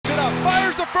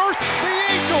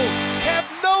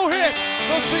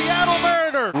The Seattle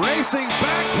Mariners racing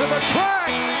back to the track.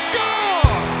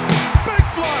 Gone! Big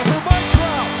fly for Mike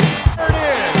Trout. There it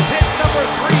is. Hit number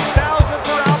 3,000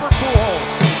 for Albert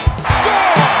Pujols.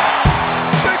 Gone!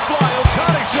 Big fly,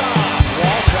 Ohtani shot.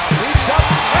 Waltrout leaps up,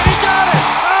 and he got it.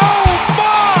 Oh,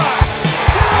 my!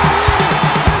 Jared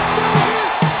has now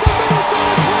hit the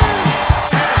Minnesota Twins.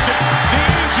 The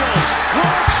Angels,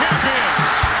 world champions.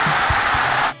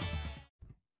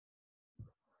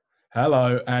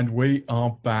 Hello, and we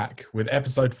are back with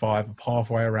episode 5 of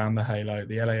Halfway Around the Halo,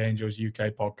 the LA Angels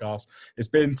UK podcast. It's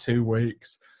been 2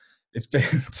 weeks. It's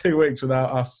been 2 weeks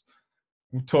without us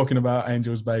talking about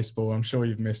Angels baseball. I'm sure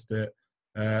you've missed it.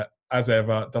 As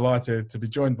ever, delighted to be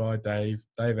joined by Dave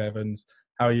Evans.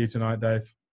 How are you tonight,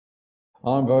 Dave?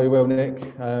 I'm very well, Nick.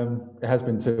 It has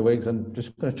been 2 weeks, and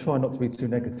just going to try not to be too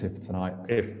negative tonight,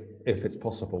 if it's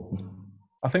possible.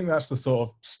 I think that's the sort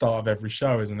of start of every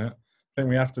show, isn't it? I think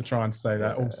we have to try and say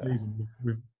that all season.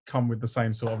 We've come with the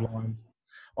same sort of lines.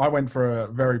 I went for a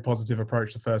very positive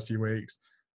approach the first few weeks,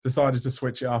 decided to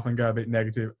switch it up and go a bit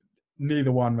negative.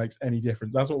 Neither one makes any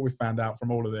difference. That's what we found out from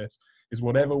all of this, is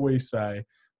whatever we say,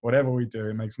 whatever we do,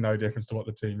 it makes no difference to what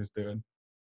the team is doing.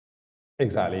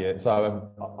 Exactly it.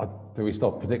 So do we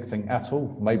stop predicting at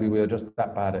all? Maybe we're just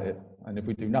that bad at it. And if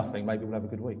we do nothing, maybe we'll have a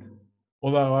good week.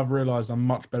 Although I've realised I'm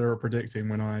much better at predicting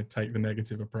when I take the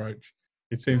negative approach.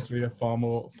 It seems to be a far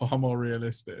more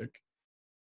realistic.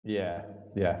 Yeah.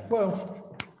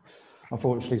 Well,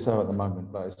 unfortunately so at the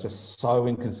moment, but it's just so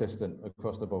inconsistent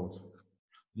across the board.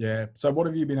 Yeah. So what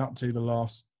have you been up to the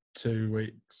last 2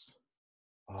 weeks?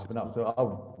 I've been up to,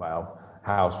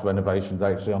 house renovations,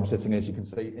 actually. I'm sitting, as you can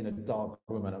see, in a dark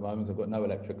room at the moment. I've got no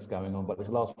electrics going on, but it's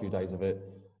the last few days of it.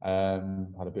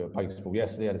 Had a bit of baseball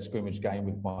yesterday, had a scrimmage game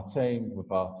with my team,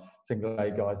 with our single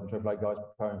A guys and triple A guys,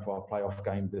 preparing for our playoff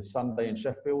game this Sunday in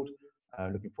Sheffield.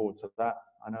 Looking forward to that.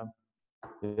 And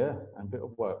and a bit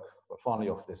of work, but finally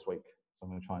off this week. So I'm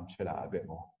going to try and chill out a bit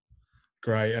more.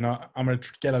 Great. And I'm going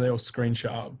to get a little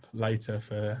screenshot up later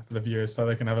for the viewers so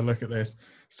they can have a look at this,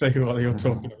 see what you're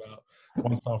talking about.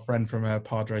 Once our friend from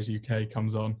Padres UK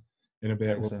comes on in a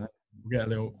bit, we'll get a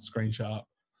little screenshot up.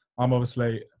 I'm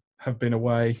obviously have been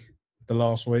away the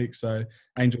last week, so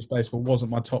Angels baseball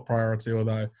wasn't my top priority,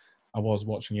 although I was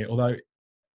watching it. Although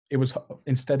it was,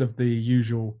 instead of the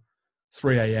usual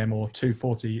 3 a.m. or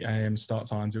 2:40 a.m. start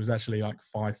times, it was actually like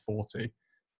 5:40.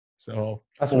 So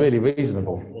that's really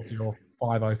reasonable. 40 or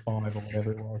 5:05 or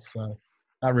whatever it was. So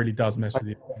that really does mess with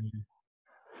you.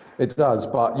 It does,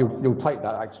 but you'll take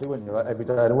that actually, wouldn't you? Every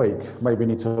day of the week. Maybe you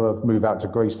need to move out to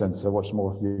Greece then to watch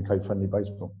more UK-friendly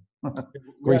baseball.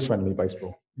 Greece-friendly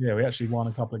baseball. Yeah, we actually won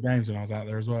a couple of games when I was out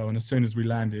there as well. And as soon as we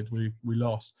landed, we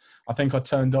lost. I think I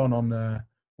turned on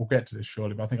we'll get to this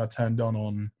shortly, but I think I turned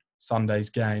on Sunday's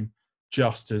game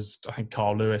just as I think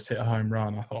Carl Lewis hit a home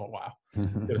run. I thought, wow,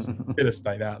 should have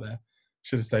stayed out there.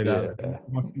 Should have stayed out there.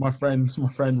 My friend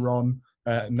Ron,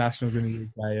 Nationals in the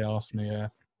UK, asked me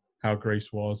how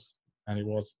Greece was, and it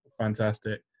was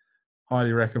fantastic.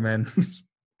 Highly recommend.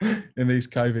 In these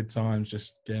COVID times,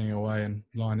 just getting away and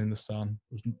lying in the sun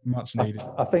was much needed.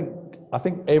 I think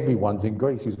everyone's in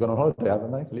Greece who's gone on holiday,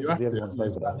 haven't they? Literally everyone's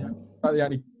over that. That's the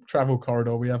only travel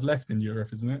corridor we have left in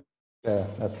Europe, isn't it? Yeah,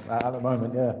 that's at the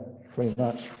moment. Yeah, pretty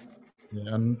much.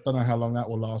 Yeah, and don't know how long that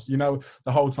will last. You know,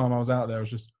 the whole time I was out there, I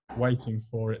was just waiting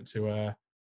for that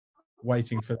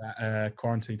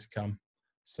quarantine to come.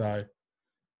 So,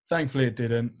 thankfully, it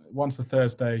didn't. Once the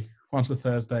Thursday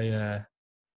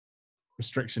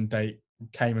restriction date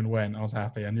came and went, I was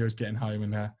happy. I knew I was getting home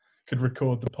and could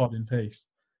record the pod in peace.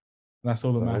 And that's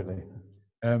all that matters.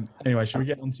 Anyway, should we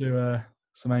get on to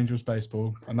some Angels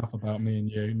baseball? Enough about me and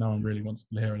you. No one really wants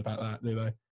to hear about that, do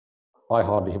they? I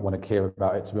hardly want to hear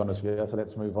about it, to be honest with you. So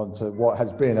let's move on to what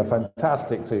has been a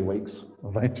fantastic 2 weeks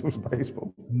of Angels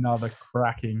baseball. Another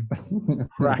cracking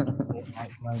fortnight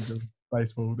for Angels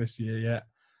baseball this year, yeah.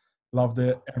 Loved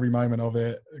it, every moment of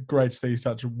it. Great to see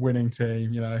such a winning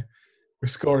team, you know. We're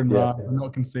scoring runs, we're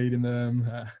not conceding them.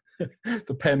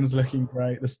 The pen's looking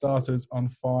great. The starters on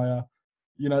fire.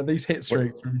 You know, these hit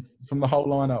streaks from the whole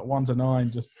lineup, 1 to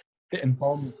 9, just hitting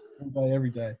bombs all day,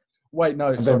 every day. Wait,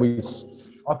 no, sorry.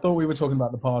 I thought we were talking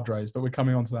about the Padres, but we're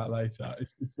coming on to that later.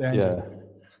 It's the Angels. Yeah.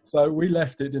 So we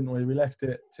left it, didn't we? We left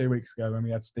it 2 weeks ago when we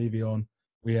had Stevie on.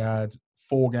 We had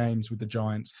 4 games with the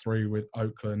Giants, 3 with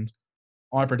Oakland.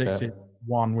 I predicted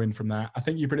 1 win from that. I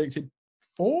think you predicted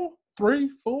 4?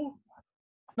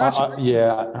 No,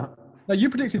 you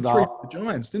predicted 3 for the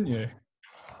Giants, didn't you?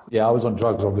 Yeah, I was on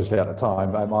drugs, obviously, at the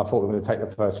time. I thought we were going to take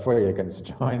the first 3 against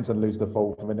the Giants and lose the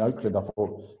 4th. And in Oakland, I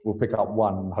thought we'll pick up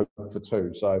 1 and hope for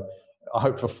 2. So I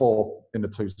hope for 4 in the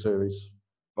 2 series.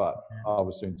 but I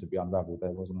was soon to be unravelled there,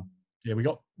 wasn't I? Yeah, we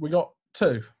got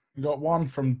two. We got one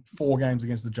from 4 games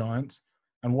against the Giants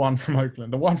and one from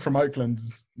Oakland. The one from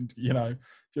Oakland's,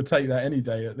 you'll take that any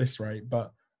day at this rate.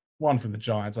 But one from the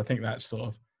Giants, I think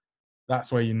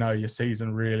that's where your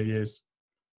season really is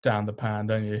down the pan,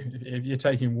 don't you? If you're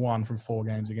taking one from 4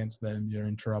 games against them, you're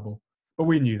in trouble. But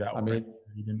we knew that already,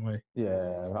 didn't we?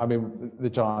 Yeah. I mean, the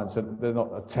Giants, they're not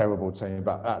a terrible team,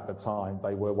 but at the time,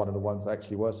 they were one of the ones that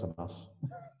actually worse than us.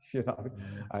 And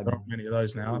there aren't many of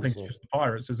those now. I think it's just the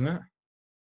Pirates, isn't it?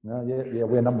 Yeah.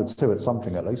 We're number 2 at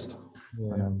something, at least.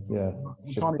 You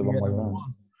just can't the even wrong get way number around.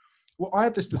 1. Well, I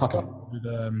had this discussion with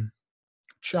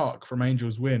Chuck from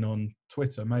Angels Win on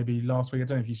Twitter, maybe last week. I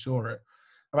don't know if you saw it.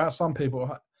 About some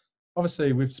people,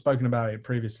 obviously, we've spoken about it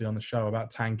previously on the show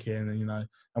about tanking, and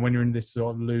and when you're in this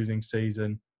sort of losing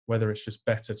season, whether it's just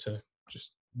better to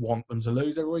just want them to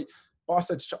lose every week. But I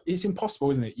said to Chuck, it's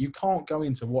impossible, isn't it? You can't go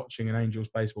into watching an Angels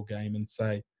baseball game and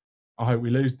say, I hope we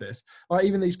lose this. Like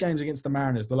even these games against the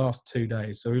Mariners, the last 2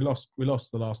 days. So we lost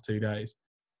the last 2 days,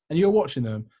 and you're watching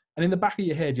them, and in the back of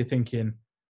your head, you're thinking,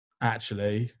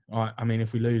 actually, I mean,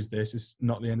 if we lose this, it's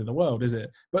not the end of the world, is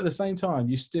it? But at the same time,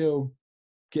 you still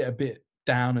get a bit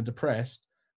down and depressed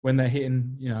when they're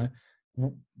hitting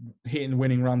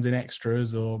winning runs in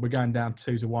extras, or we're going down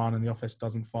 2-1 and the offense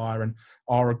doesn't fire, and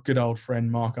our good old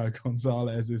friend Marco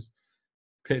Gonzalez is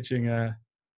pitching a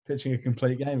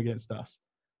complete game against us.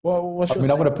 Well, I'm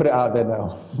going to put it out there now.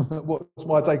 What's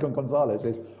my take on Gonzalez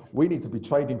is we need to be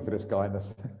trading for this guy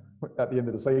at the end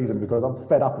of the season, because I'm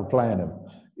fed up of playing him.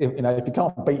 If you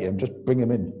can't beat him, just bring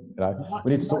him in.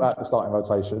 We need to sort out the starting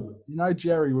rotation.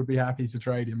 Jerry would be happy to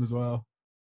trade him as well.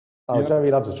 Oh,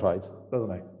 Jerry loves a trade,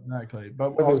 doesn't he? Exactly. But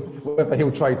whether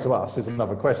he'll trade to us is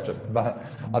another question. But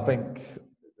I think,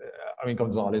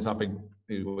 Gonzalez,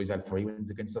 he's had 3 wins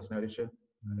against us now this year.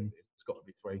 It's got to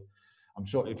be 3. I'm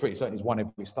sure pretty certain he's won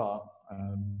every start.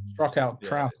 Struck out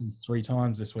Trout 3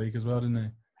 times this week as well, didn't he?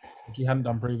 Which he hadn't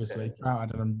done previously. Yeah. Trout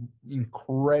had an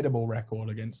incredible record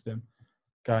against him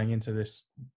going into this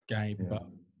game, but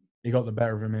he got the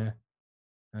better of him here.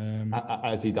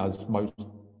 As he does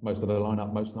most of the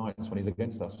lineup most nights when he's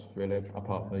against us, really,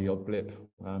 apart from the odd blip.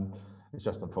 It's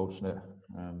just unfortunate.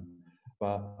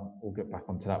 But we'll get back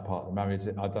onto that part of the marriage.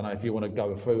 I don't know if you want to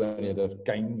go through any of the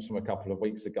games from a couple of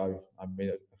weeks ago.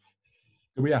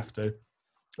 Do we have to?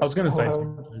 I was going to say,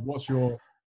 what's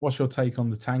your take on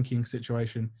the tanking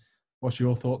situation? What's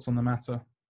your thoughts on the matter?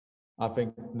 I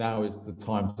think now is the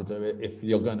time to do it if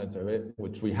you're going to do it,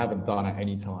 which we haven't done at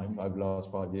any time over the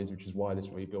last 5 years, which is why this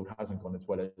rebuild hasn't gone as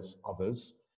well as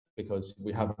others, because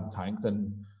we haven't tanked.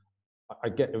 And I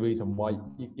get the reason why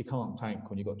you can't tank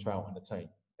when you've got Trout in the team.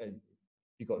 And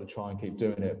you've got to try and keep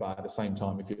doing it, but at the same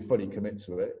time, if you fully commit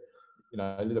to it,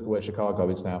 look at where Chicago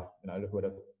is now. Look where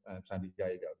San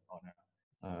Diego are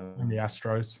now. And the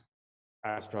Astros.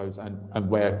 And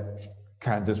where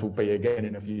Kansas will be again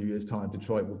in a few years' time.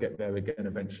 Detroit will get there again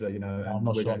eventually. I'm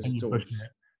not sure. I think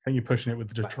you're pushing it with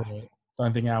the Detroit. I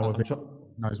don't think Al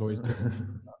knows what he's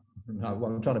doing. No,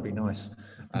 well, I'm trying to be nice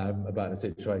about the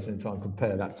situation and try and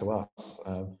compare that to us.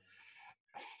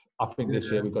 I think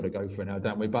this year we've got to go for it now,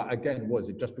 don't we? But again, what is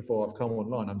it? Just before I've come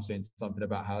online, I'm seeing something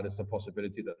about how there's a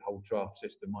possibility that the whole draft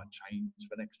system might change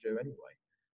for next year anyway.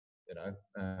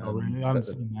 Oh, really? I haven't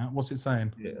seen that. What's it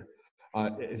saying? Yeah.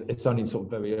 It's only sort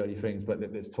of very early things, but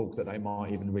there's talk that they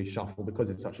might even reshuffle because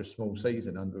it's such a small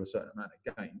season under a certain amount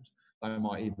of games. They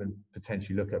might even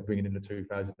potentially look at bringing in the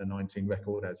 2019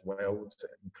 record as well to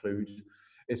include.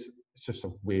 It's just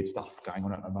some weird stuff going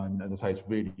on at the moment. As I say, it's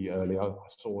really early. I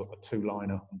saw a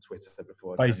 2-liner on Twitter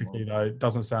before. Basically, though, it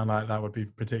doesn't sound like that would be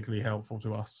particularly helpful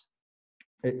to us.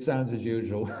 It sounds as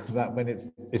usual that when it's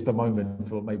the moment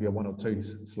for maybe a 1 or 2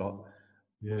 slot,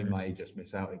 we may just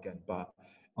miss out again. But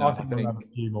no, I think we'll have a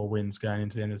few more wins going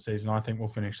into the end of the season. I think we'll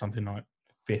finish something like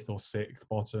 5th or 6th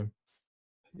bottom.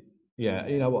 Yeah,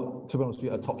 you know what? To be honest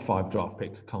with you, a top 5 draft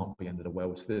pick can't be end of the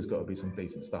world. There's got to be some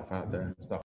decent stuff out there.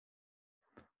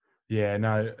 Yeah,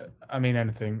 no, I mean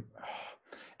anything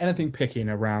picking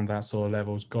around that sort of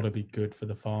level has got to be good for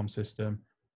the farm system.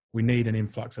 We need an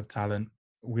influx of talent.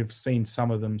 We've seen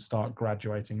some of them start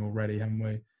graduating already, haven't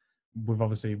we?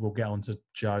 We'll get on to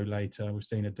Joe later. We've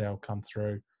seen Adele come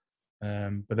through.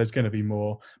 But there's going to be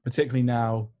more, particularly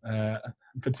now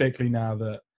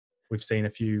that we've seen a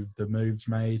few of the moves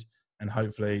made, and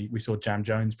hopefully we saw Jam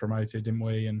Jones promoted, didn't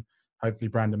we? And hopefully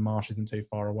Brandon Marsh isn't too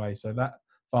far away. So that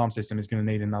farm system is going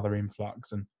to need another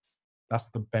influx, and that's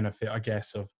the benefit, I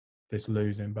guess, of this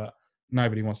losing. But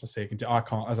nobody wants to see it. I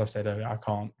can't, as I said earlier, I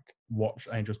can't watch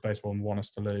Angels baseball and want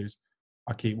us to lose.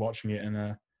 I keep watching it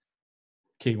and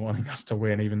keep wanting us to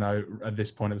win, even though at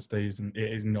this point of the season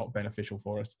it is not beneficial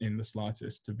for us in the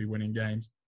slightest to be winning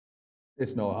games.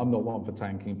 It's not. I'm not one for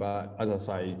tanking, but as I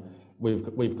say,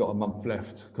 we've got a month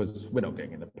left because we're not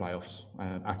getting in the playoffs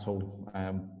at all.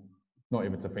 Not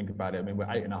even to think about it. I mean, we're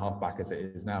 8.5 back as it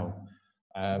is now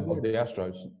of the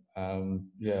Astros.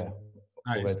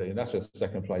 Already, and that's just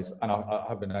second place. And I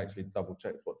haven't actually double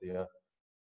checked what the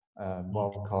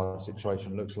wild card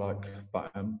situation looks like.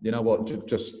 But you know what?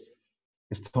 Just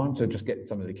it's time to just get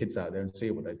some of the kids out there and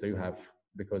see what they do have.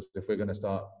 Because if we're going to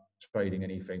start trading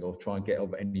anything or try and get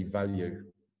over any value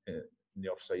in the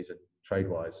off season trade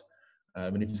wise,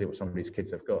 we need to see what some of these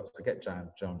kids have got. So get Jan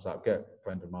Jones up, get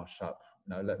Brendan Marsh up.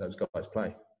 You know, let those guys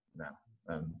play now.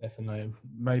 Definitely,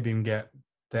 maybe even get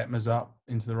Detmers up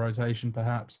into the rotation,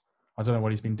 perhaps. I don't know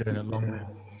what he's been doing at long.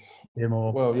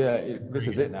 Well, this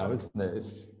is it now, isn't it?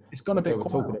 It's gone a bit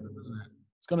quiet, isn't it?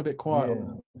 It's gone a bit quiet.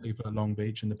 People at Long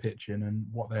Beach and the pitching and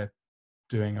what they're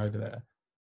doing over there.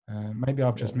 Maybe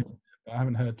I've just missed it. I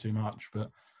haven't heard too much, but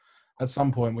at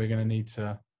some point we're going to need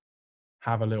to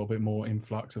have a little bit more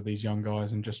influx of these young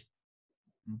guys and just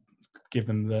give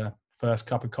them the first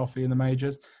cup of coffee in the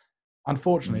majors.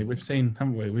 Unfortunately, we've seen,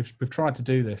 haven't we? We've tried to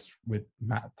do this with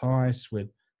Matt Thaiss,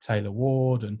 with Taylor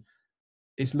Ward, and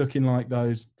it's looking like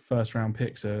those first-round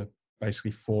picks are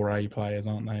basically 4A players,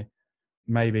 aren't they?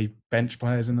 Maybe bench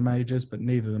players in the majors, but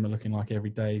neither of them are looking like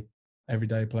everyday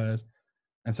players.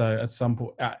 And so at some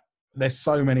point, there's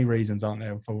so many reasons, aren't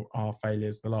there, for our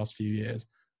failures the last few years.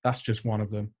 That's just one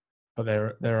of them, but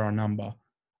there are a number.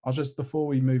 Before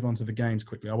we move on to the games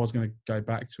quickly, I was going to go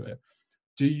back to it.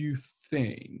 Do you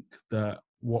think that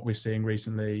what we're seeing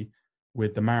recently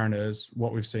with the Mariners,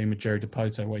 what we've seen with Jerry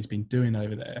Dipoto, what he's been doing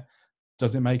over there,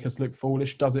 does it make us look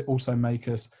foolish? Does it also make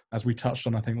us, as we touched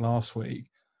on, I think, last week,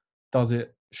 does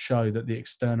it show that the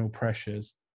external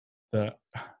pressures that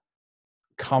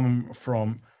come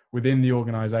from within the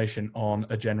organisation on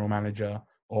a general manager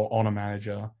or on a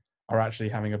manager are actually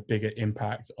having a bigger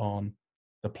impact on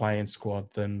the playing squad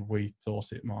than we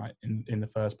thought it might in the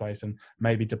first place? And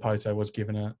maybe Dipoto was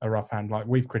given a rough hand. Like,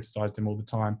 we've criticised him all the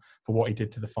time for what he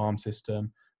did to the farm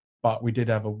system, but we did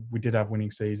have winning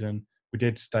season. We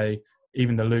did stay.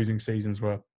 Even the losing seasons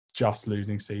were just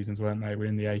losing seasons, weren't they? We're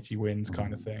in the 80 wins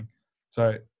kind of thing.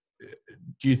 So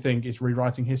do you think it's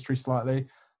rewriting history slightly?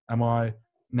 Am I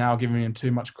now giving him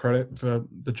too much credit for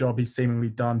the job he's seemingly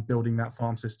done building that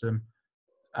farm system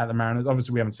at the Mariners?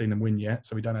 Obviously, we haven't seen them win yet,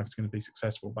 so we don't know if it's going to be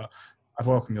successful, but I'd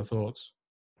welcome your thoughts.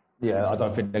 Yeah, I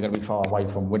don't think they're going to be far away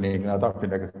from winning. I think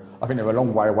they're a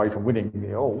long way away from winning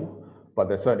it all, but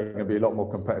they're certainly going to be a lot more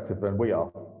competitive than we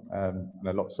are, and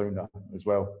a lot sooner as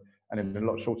well, and in a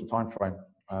lot shorter time frame.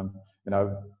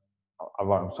 I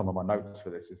wrote on some of my notes for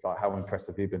this. It's like, how impressed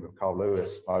have you been with Carl Lewis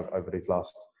over these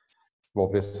last,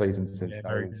 this season since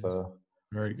very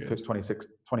good.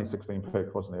 2016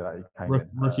 pick, wasn't it? That he came in.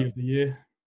 Rookie of the year.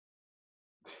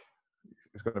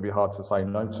 It's going to be hard to say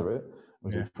no to it.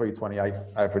 Was it 328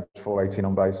 average, 418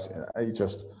 on base? He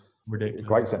just ridiculous.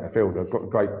 Great centre fielder,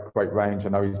 great range. I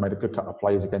know he's made a good couple of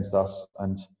plays against us,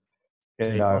 and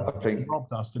I think he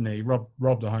robbed us, didn't he?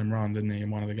 Robbed a home run, didn't he, in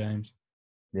one of the games?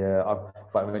 Yeah,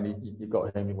 but I mean, you've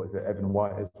got him. What is it, Evan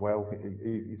White as well?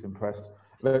 He's impressed.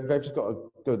 They've just got a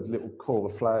good little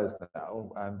core of players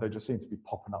now, and they just seem to be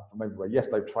popping up from everywhere. Yes,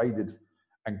 they've traded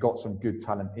and got some good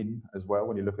talent in as well.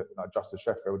 When you look at Justice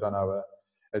Sheffield, I know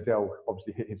Adele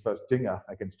obviously hit his first dinger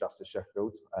against Justice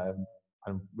Sheffield,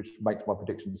 and which makes my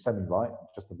prediction semi-right,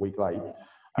 just a week late.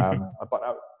 But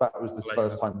that was the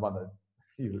first time run.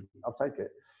 I'll take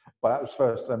it. But that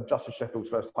was Justice Sheffield's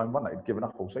first time run they'd given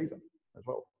up all season as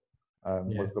well.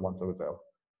 Was the one to Adele.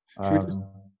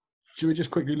 Should we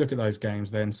just quickly look at those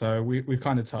games then? So we've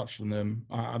kind of touched on them.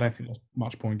 I don't think there's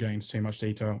much point going into too much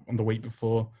detail on the week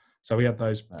before. So we had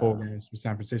those 4 games with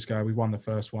San Francisco. We won the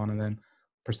first one and then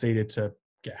proceeded to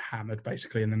get hammered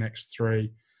basically in the next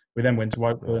 3. We then went to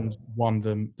Oakland, won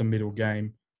the middle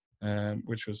game,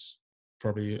 which was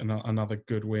probably another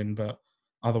good win, but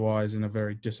otherwise in a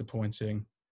very disappointing,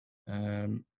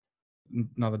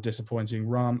 another disappointing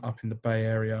run up in the Bay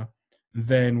Area.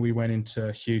 Then we went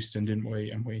into Houston, didn't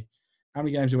we? And how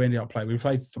many games did we end up playing? We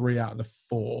played 3 out of the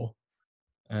 4.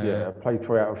 Played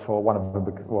 3 out of 4. One of them,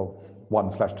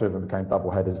 1/2 of them became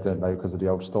double headers, didn't they, because of the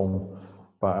old storm?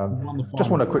 But I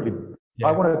want to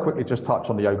quickly just touch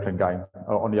on the Oakland game,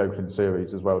 on the Oakland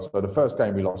series as well. So the first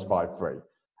game we lost 5-3,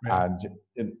 and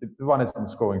the runners in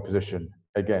scoring position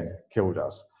again killed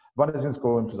us. Runners in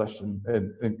scoring possession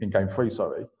in game 3,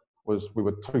 we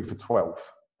were 2 for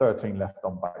 12, 13 left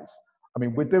on base. I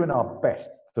mean, we're doing our best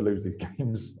to lose these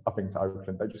games, I think, to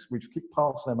Oakland. We just keep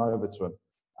passing them over to them.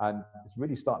 And it's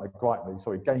really starting to gripe me.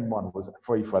 Sorry, game 1 was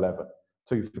 3 for 11,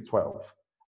 2 for 12.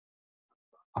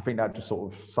 I think that just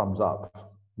sort of sums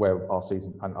up where our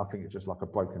season, and I think it's just like a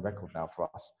broken record now for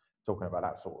us, talking about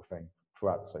that sort of thing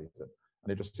throughout the season.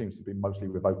 And it just seems to be mostly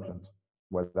with Oakland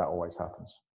where that always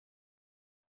happens.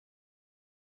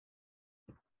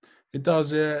 It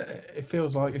does, yeah. It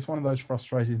feels like it's one of those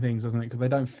frustrating things, doesn't it? Because they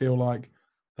don't feel like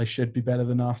they should be better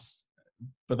than us,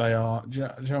 but they are. Do you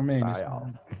know what I mean?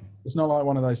 It's not like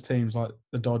one of those teams like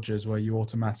the Dodgers where you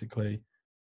automatically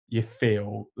you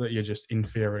feel that you're just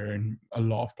inferior in a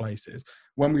lot of places.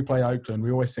 When we play Oakland,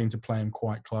 we always seem to play them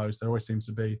quite close. There always seems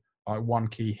to be like one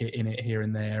key hit in it here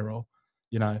and there, or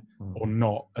or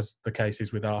not, as the case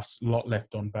is with us. A lot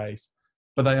left on base.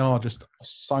 But they are just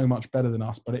so much better than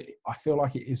us. But I feel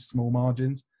like it is small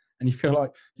margins. And you feel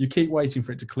like you keep waiting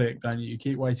for it to click, don't you? You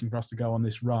keep waiting for us to go on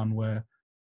this run where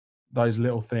those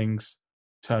little things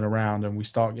turn around and we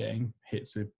start getting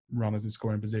hits with runners in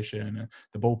scoring position and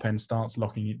the bullpen starts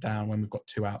locking it down when we've got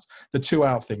 2 outs. The 2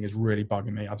 out thing is really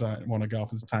bugging me. I don't want to go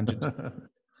off on a tangent.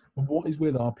 But what is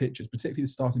with our pitchers, particularly the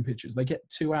starting pitchers? They get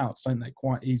 2 outs, don't they,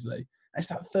 quite easily. It's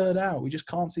that 3rd out. We just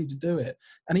can't seem to do it.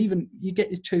 And even you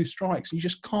get your 2 strikes, you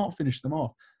just can't finish them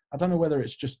off. I don't know whether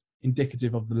it's just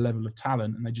indicative of the level of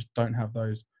talent and they just don't have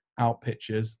those out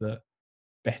pitchers that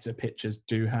better pitchers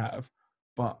do have.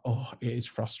 But, it is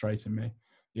frustrating me.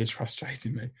 It is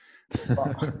frustrating me.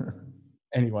 But,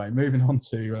 anyway, moving on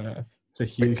to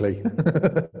Houston.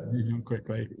 Moving on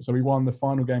quickly. So we won the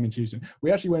final game in Houston.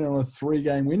 We actually went on a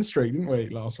 3-game win streak, didn't we,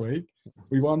 last week?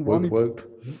 We won one.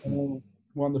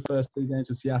 Won the first 2 games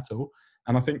with Seattle.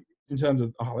 And I think in terms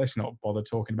of, let's not bother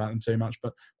talking about them too much,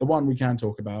 but the one we can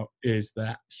talk about is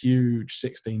that huge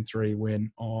 16-3 win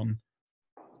on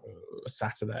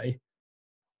Saturday.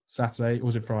 Or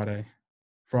was it Friday?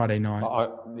 Friday night. I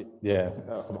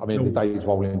mean, the days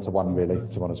roll into one, really,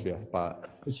 to be honest with you. But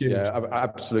huge. Yeah,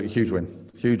 absolutely huge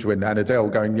win. And Adele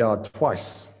going yard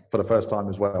twice for the first time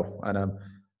as well. And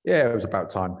it was about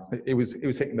time. He was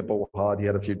hitting the ball hard. He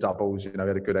had a few doubles. He had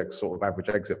a good sort of average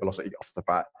exit velocity off the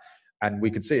bat, and we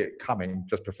could see it coming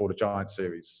just before the Giants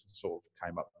series sort of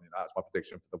came up. That's my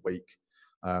prediction for the week.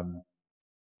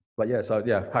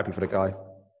 Happy for the guy.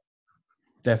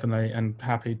 Definitely, and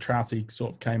happy Trouty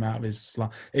sort of came out of his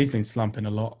slump. He's been slumping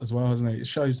a lot as well, hasn't he? It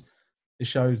shows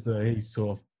that he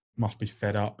sort of must be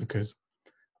fed up, because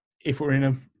if we're in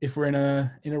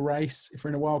a race, if we're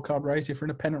in a wild card race, if we're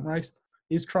in a pennant race,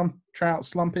 is Trout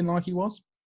slumping like he was?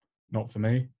 Not for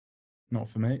me.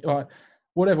 Like,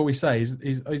 whatever we say,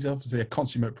 he's obviously a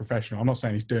consummate professional. I'm not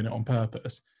saying he's doing it on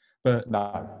purpose, but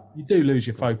no, you do lose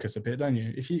your focus a bit, don't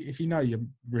you? If you know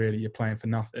you're playing for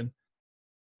nothing.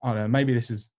 I don't know. Maybe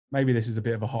this is a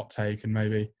bit of a hot take, and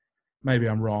maybe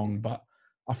I'm wrong, but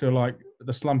I feel like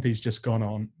the slump he's just gone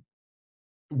on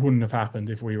wouldn't have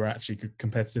happened if we were actually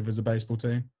competitive as a baseball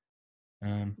team.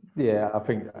 I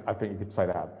think you could say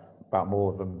that about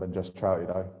more of them than just Trouty,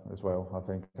 though, as well. I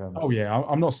think.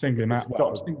 I'm not singling him out.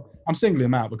 I'm singling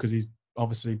him out because he's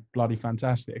obviously bloody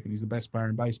fantastic, and he's the best player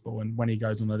in baseball. And when he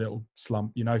goes on a little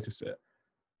slump, you notice it.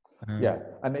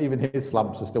 And even his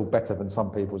slumps are still better than some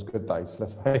people's good days,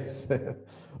 let's face it.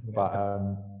 But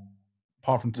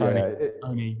apart from Tony,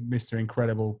 Tony, Mr.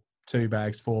 Incredible, 2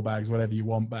 bags, 4 bags, whatever you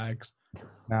want bags.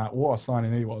 Now, what a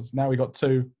signing he was. Now we got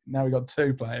two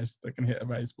players that can hit a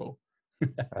baseball.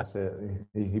 That's it.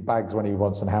 He bags when he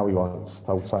wants and how he wants,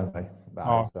 told Tony.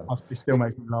 He still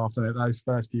makes me laugh, doesn't it? Those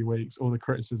first few weeks, all the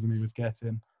criticism he was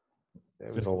getting.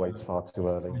 It was always far too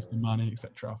early. Wasting money,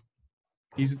 etc.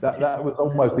 That was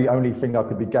almost the only thing I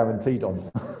could be guaranteed on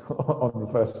the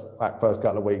first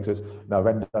couple of weeks is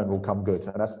Rendon will come good,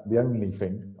 and that's the only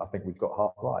thing I think we've got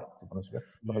half right, to be honest with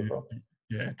you.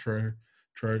 Yeah, true.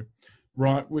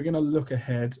 Right, we're going to look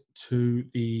ahead to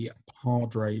the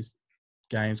Padres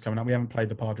games coming up. We haven't played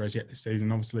the Padres yet this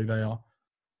season. Obviously, they are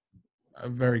a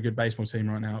very good baseball team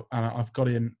right now, and I've got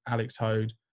in Alex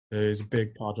Hode, who's a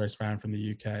big Padres fan from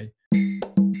the UK.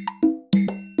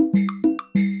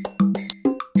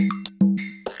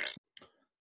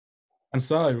 And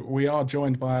so we are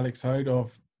joined by Alex Hode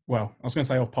of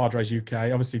Padres UK.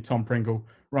 Obviously, Tom Pringle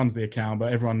runs the account,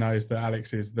 but everyone knows that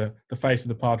Alex is the face of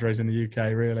the Padres in the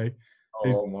UK, really.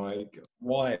 Oh, my God.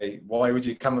 Why would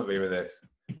you come at me with this?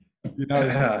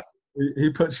 He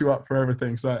puts you up for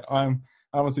everything. So I'm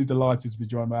obviously delighted to be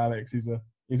joined by Alex. He's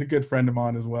a good friend of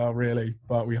mine as well, really.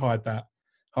 But we hide that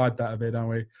a bit, don't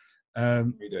we?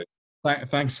 We do.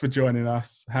 Thanks for joining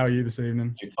us. How are you this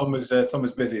evening? Tom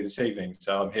was busy this evening,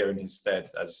 so I'm here in his stead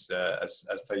as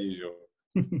per usual.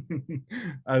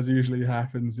 As usually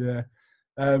happens, yeah.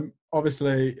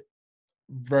 Obviously,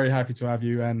 very happy to have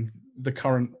you, and the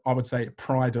current, I would say,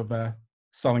 pride of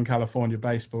Southern California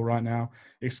baseball right now,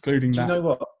 excluding Do you that. know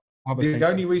what? Other The team.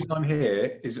 only reason I'm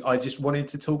here is I just wanted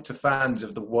to talk to fans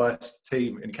of the worst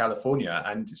team in California,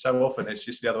 and so often it's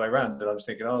just the other way around. And I'm just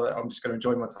thinking, oh, I'm just going to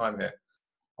enjoy my time here.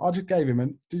 I just gave him,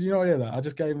 and did you not hear that? I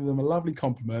just gave them a lovely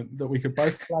compliment that we could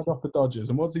both flag off the Dodgers.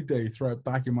 And what does he do? Throw it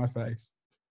back in my face.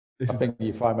 I think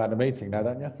you find him at the meeting now,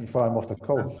 don't you? You find him off the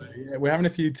call. Yeah, we're having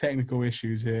a few technical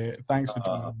issues here. Thanks for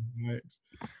joining me, Alex.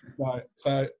 Right,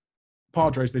 so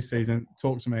Padres this season,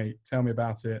 talk to me. Tell me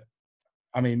about it.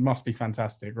 I mean, must be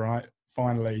fantastic, right?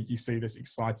 Finally, you see this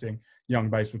exciting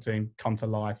young baseball team come to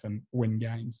life and win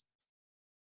games.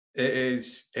 It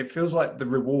is. It feels like the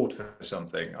reward for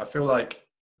something. I feel like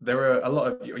there are a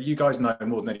lot of you guys know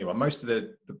more than anyone. Most of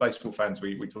the baseball fans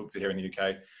we talk to here in the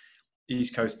UK,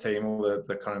 East Coast team, all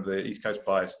the kind of the East Coast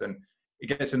bias, then it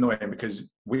gets annoying because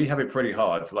we have it pretty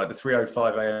hard. Like the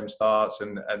 3:05 a.m. starts,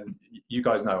 and you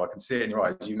guys know. I can see it in your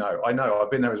eyes. You know. I know.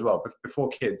 I've been there as well. Before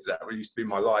kids, that used to be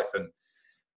my life, and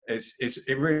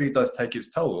it really does take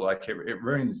its toll. Like it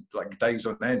ruins like days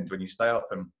on end when you stay up,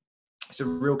 and it's a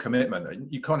real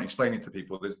commitment. You can't explain it to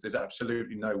people. There's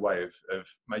absolutely no way of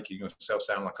making yourself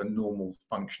sound like a normal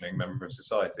functioning member of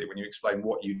society when you explain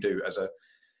what you do as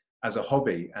a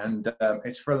hobby. And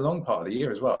it's for a long part of the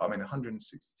year as well. I mean,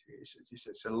 162.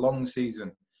 It's a long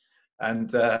season, and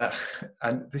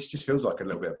this just feels like a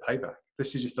little bit of payback.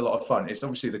 This is just a lot of fun. It's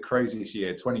obviously the craziest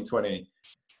year. 2020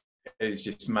 is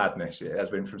just madness. It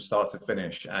has been from start to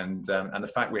finish, and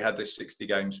the fact we had this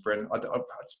 60-game sprint. To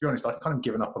be honest, I've kind of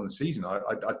given up on the season.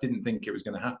 I didn't think it was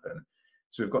going to happen.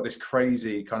 So we've got this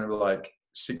crazy kind of like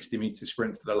 60-meter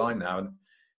sprint to the line now, and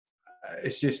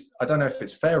it's just, I don't know if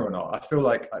it's fair or not. I feel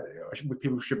like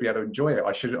people should be able to enjoy it.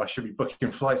 I should be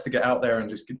booking flights to get out there and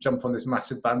just jump on this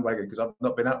massive bandwagon because I've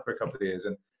not been out for a couple of years,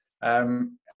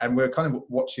 and we're kind of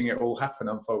watching it all happen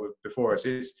unfold before us.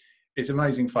 It's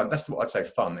amazing fun. That's what I'd say.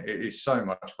 Fun. It is so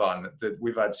much fun. That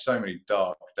we've had so many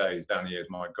dark days down the years.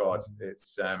 My God,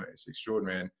 it's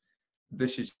extraordinary. And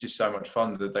this is just so much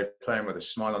fun that they're playing with a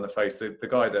smile on the face. The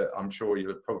guy that I'm sure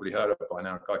you've probably heard of by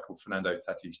now, a guy called Fernando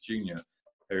Tatis Jr.,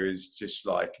 who is just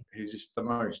like, he's just the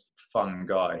most fun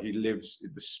guy. He lives,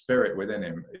 the spirit within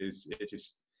him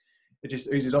it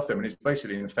just oozes off him, and it's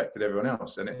basically infected everyone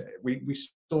else. And we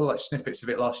saw like snippets of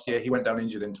it last year. He went down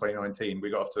injured in 2019.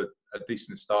 We got off to a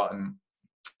decent start and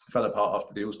fell apart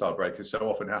after the All-Star break, as so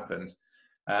often happens.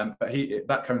 But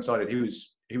that coincided. He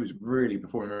was really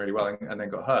performing really well, and then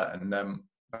got hurt. And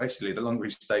basically, the longer he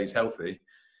stays healthy,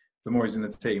 the more he's in the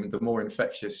team, the more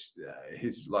infectious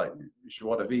his like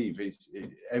joie de vivre.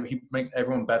 He makes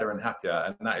everyone better and happier,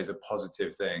 and that is a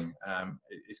positive thing.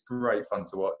 It's great fun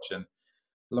to watch, and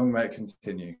long may it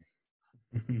continue.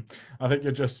 I think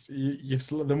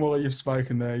the more you've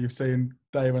spoken there, you've seen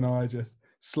Dave and I just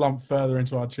slump further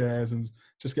into our chairs and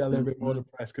just get a little bit more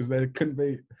depressed, because there couldn't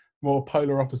be more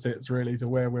polar opposites really to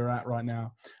where we're at right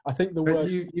now. I think the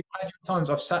word you've had your times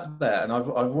I've sat there and I've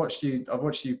watched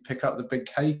you pick up the big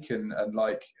cake and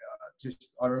like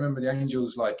just I remember the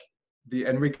Angels, like the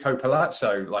Enrico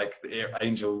Palazzo, like the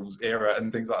Angels era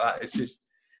and things like that. It's just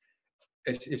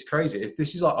it's crazy.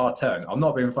 This is like our turn. I'm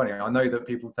not being funny. I know that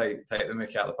people take the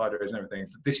mickey out of the Padres and everything.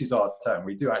 This is our turn.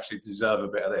 We do actually deserve a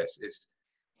bit of this. It's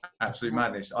absolute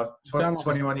madness. I've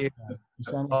 21 years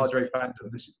of Padre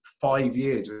fandom. This is 5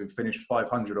 years we've finished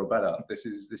 500 or better. This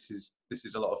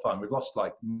is a lot of fun. We've lost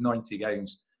like 90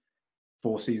 games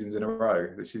 4 seasons in a row.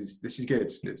 This is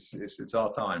good. It's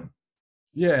our time.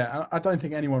 Yeah, I don't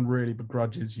think anyone really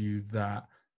begrudges you that.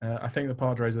 I think the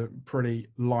Padres are a pretty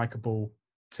likable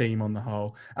team on the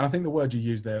whole. And I think the word you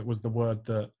used there was the word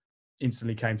that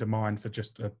instantly came to mind for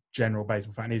just a general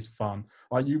baseball fan, is fun.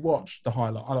 Like, you watch the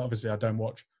highlight. Obviously, I don't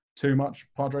watch too much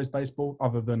Padres baseball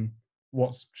other than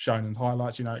what's shown in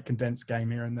highlights, a condensed game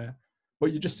here and there.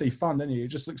 But you just see fun, don't you? It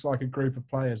just looks like a group of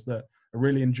players that are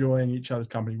really enjoying each other's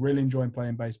company, really enjoying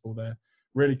playing baseball there,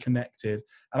 really connected.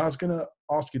 And I was going to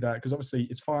ask you that because obviously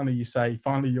it's finally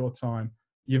your time.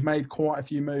 You've made quite a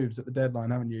few moves at the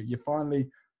deadline, haven't you? You've finally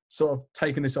sort of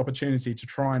taken this opportunity to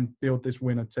try and build this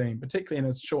winner team, particularly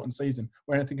in a shortened season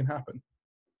where anything can happen.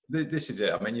 This is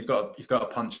it. I mean, you've got a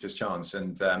puncher's chance,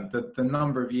 and the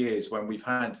number of years when we've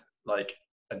had like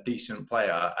a decent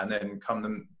player, and then come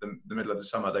the middle of the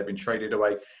summer, they've been traded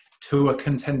away to a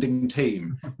contending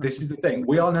team. This is the thing.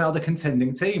 We are now the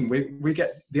contending team. We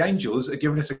get the Angels are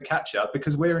giving us a catcher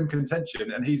because we're in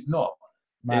contention, and he's not.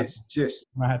 Mad. It's just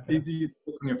mad. The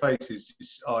look on your face is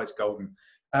just, it's golden.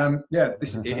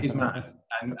 It is mad,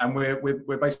 and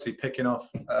we're basically picking off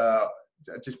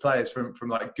just players from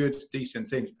like good, decent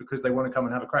teams because they want to come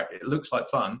and have a crack. It looks like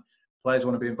fun. Players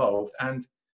want to be involved, and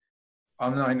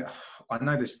I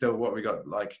know there's still what we got,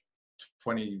 like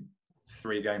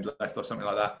 23 games left or something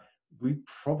like that. We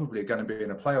probably are going to be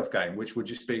in a playoff game, which would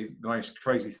just be the most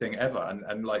crazy thing ever.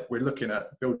 And like we're looking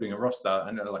at building a roster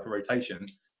and like a rotation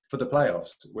for the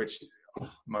playoffs, which, oh,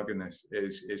 my goodness,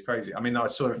 is crazy. I mean, I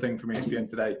saw a thing from ESPN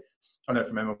today, I know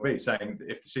from MLB, saying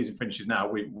if the season finishes now,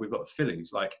 we've got the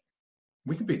Phillies. Like,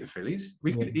 we could beat the Phillies.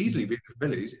 We could easily beat the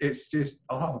Phillies. It's just,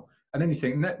 and then you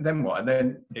think, then what? And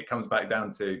then it comes back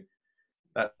down to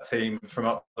that team from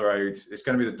up the road. It's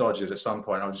going to be the Dodgers at some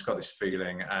point. I've just got this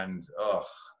feeling, and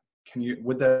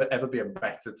would there ever be a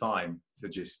better time to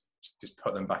just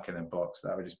put them back in their box?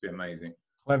 That would just be amazing.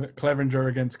 Clevenger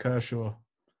against Kershaw.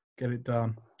 Get it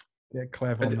done. Get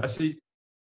clever. I see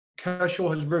Kershaw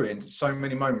has ruined so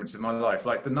many moments in my life.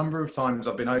 Like the number of times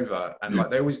I've been over, and like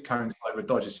they always coincide with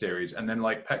Dodger series, and then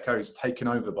like Petco's taken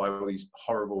over by all these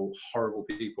horrible, horrible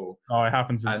people. Oh, it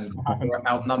happens. And we're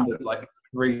outnumbered like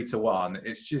 3-1.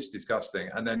 It's just disgusting.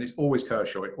 And then it's always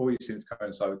Kershaw. It always seems to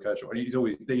coincide with Kershaw, and he's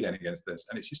always dealing against this,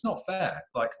 and it's just not fair.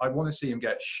 Like I want to see him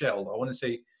get shelled. I want to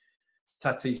see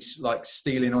Tatis like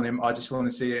stealing on him. I just want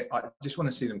to see it. I just want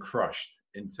to see them crushed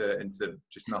into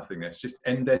just nothingness. Just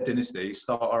end their dynasty,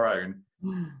 start our own,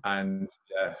 and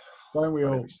don't we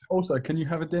all? Also, can you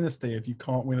have a dynasty if you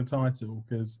can't win a title?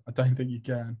 Because I don't think you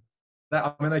can.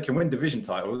 I mean, they can win division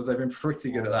titles. They've been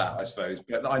pretty good at that, I suppose.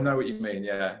 But I know what you mean.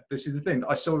 Yeah, this is the thing.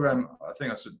 I saw. I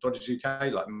think I saw Dodgers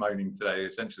UK like moaning today,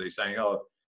 essentially saying, "Oh,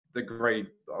 the grade,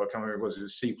 I can't remember what it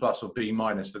was C+ or B-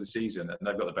 for the season, and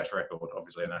they've got the best record,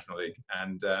 obviously, in National League."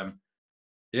 And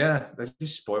they're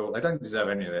just spoiled. They don't deserve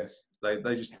any of this. They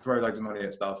just throw loads of money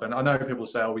at stuff. And I know people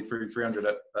say, "Oh, we threw 300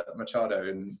 at Machado,"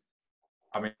 and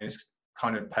I mean, it's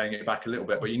kind of paying it back a little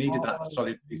bit. But you needed that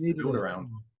solid piece to build around.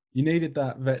 You needed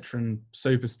that veteran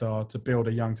superstar to build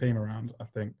a young team around, I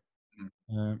think.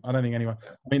 I don't think anyone.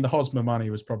 I mean, the Hosmer money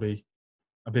was probably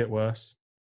a bit worse.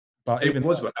 But it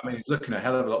was. I mean, looking a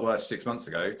hell of a lot worse 6 months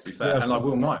ago, to be fair. And like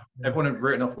Will Myers, everyone had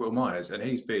written off Will Myers, and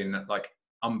he's been like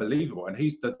unbelievable. And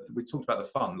we talked about the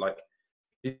fun. Like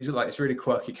he's like this really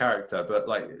quirky character, but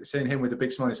like seeing him with a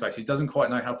big smile on his face, he doesn't quite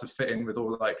know how to fit in with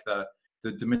all like the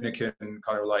Dominican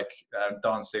kind of like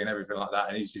dancing and everything like that.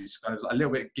 And he's just kind of a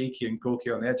little bit geeky and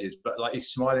gawky on the edges, but like he's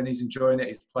smiling, he's enjoying it,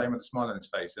 he's playing with a smile on his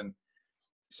face. And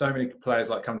so many players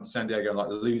like come to San Diego and like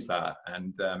lose that.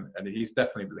 And he's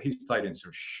played in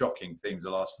some shocking teams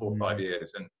the last 4 or 5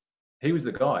 years. And he was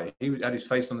the guy. He had his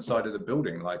face on the side of the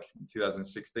building like in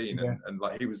 2016, and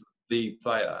like he was the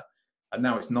player. And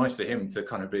now it's nice for him to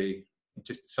kind of be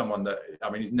just someone that, I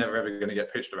mean, he's never ever going to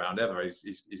get pitched around ever.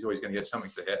 He's always going to get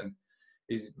something to hit, and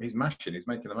he's mashing. He's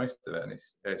making the most of it, and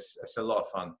it's a lot of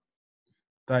fun.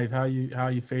 Dave, how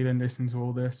are you feeling listening to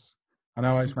all this? I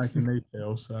know how it's making me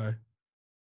feel. So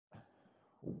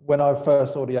when I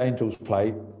first saw the Angels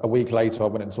play, a week later I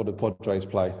went and saw the Padres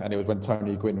play, and it was when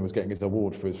Tony Gwynn was getting his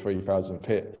award for his 3,000th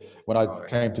hit. When I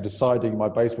came to deciding my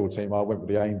baseball team, I went with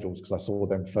the Angels because I saw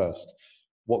them first.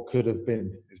 What could have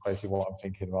been is basically what I'm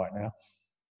thinking right now.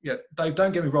 Yeah, Dave,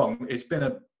 don't get me wrong. It's been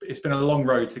a long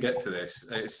road to get to this.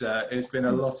 It's been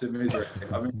a lot of misery.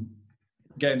 I mean,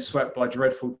 getting swept by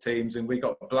dreadful teams, and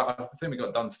I think we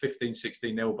got done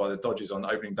 15-16-0 by the Dodgers on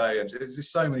opening day, and there's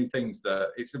just so many things that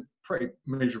it's a pretty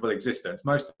miserable existence.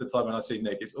 Most of the time when I see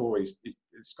Nick,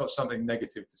 it's got something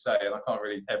negative to say, and I can't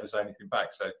really ever say anything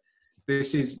back. So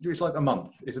it's like a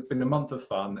month. It's been a month of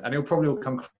fun, and it'll probably all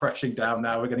come crashing down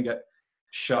now. We're going to get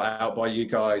shut out by you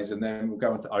guys, and then we'll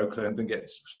go into Oakland and get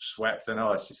swept, and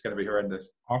it's just going to be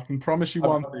horrendous. I can promise you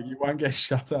one thing: you won't get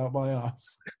shut out by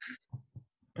us.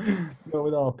 Not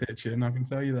with our pitching, I can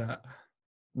tell you that.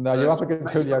 No, you're up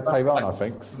against Julio Teheran, I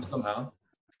think. Somehow.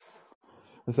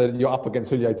 I said you're up against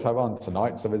Julio Teheran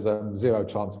tonight, so there's zero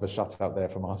chance of a shutout there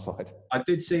from our side. I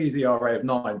did see the ERA of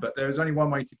 9, but there is only one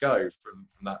way to go from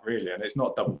that, really, and it's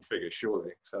not double figures,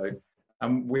 surely. So,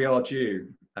 and we are due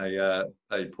a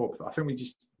poor. I think we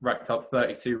just racked up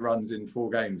 32 runs in 4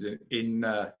 games in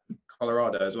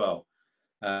Colorado as well.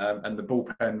 And the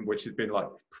bullpen, which has been like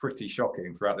pretty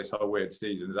shocking throughout this whole weird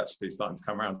season, is actually starting to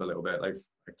come around a little bit. They've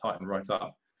tightened right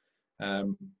up.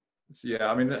 So yeah,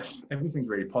 I mean, everything's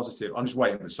really positive. I'm just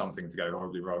waiting for something to go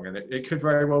horribly wrong, and it could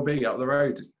very well be up the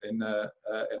road in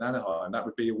Anaheim. That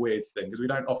would be a weird thing because we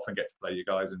don't often get to play you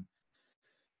guys, and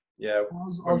yeah,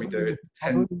 when we do, it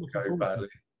tends to go badly.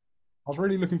 I was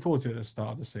really looking forward to it at the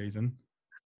start of the season.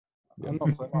 And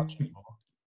not so much anymore.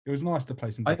 It was nice to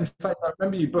play some. In fact, I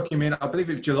remember you booking me in. I believe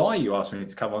it was July. You asked me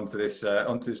to come onto this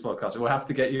podcast. We'll have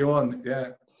to get you on. Yeah,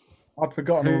 I'd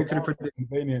forgotten all about it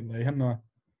conveniently, hadn't I?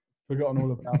 Forgotten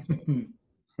all about it.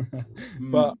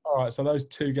 But all right, so those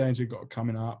 2 games we've got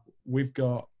coming up. We've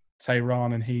got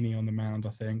Teheran and Heaney on the mound, I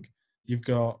think. You've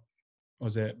got,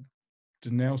 was it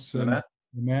Denelson?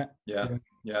 Lamette? Yeah.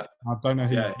 I don't know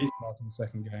who Yeah, started the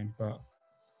second game, but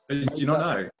do you not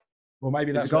know? Well,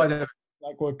 maybe There's that's a guy that,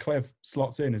 like where Clev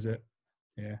slots in, is it?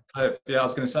 Yeah. yeah, I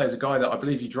was going to say, there's a guy that I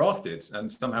believe you drafted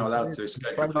and somehow allowed to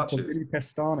escape your clutches. Billy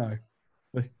Pestano.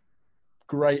 The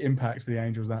great impact for the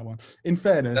Angels, that one. In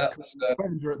fairness,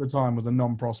 Clevenger at the time was a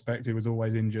non-prospect who was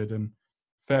always injured, and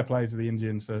fair play to the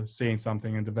Indians for seeing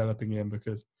something and developing him,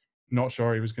 because not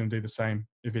sure he was going to do the same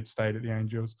if he'd stayed at the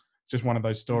Angels. It's just one of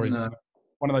those stories. No.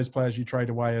 One of those players you trade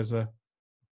away as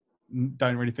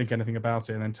don't really think anything about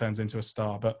it and then turns into a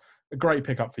star. But a great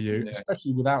pickup for you,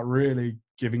 especially without really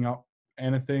giving up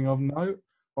anything of note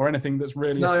or anything that's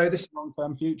really this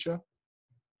long-term future.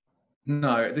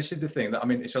 No, this is the thing that, I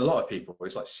mean, it's a lot of people.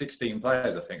 It's like 16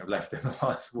 players, I think, have left in the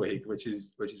last week, which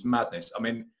is madness. I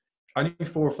mean, only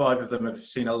 4 or 5 of them have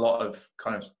seen a lot of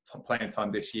kind of playing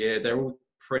time this year. They're all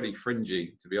pretty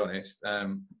fringy, to be honest.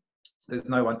 There's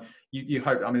no one. You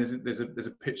hope. I mean, there's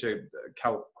a pitcher,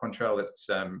 Cal Quantrill, that's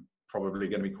probably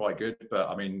going to be quite good, but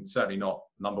I mean, certainly not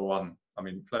number one. I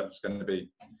mean, Clev's going to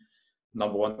be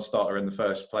number one starter in the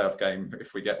first playoff game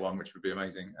if we get one, which would be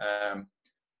amazing.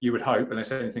 You would hope,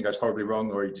 unless anything goes horribly wrong,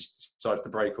 or he just decides to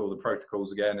break all the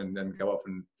protocols again and then go off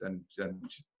and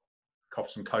cough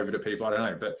some COVID at people. I don't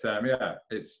know, but yeah,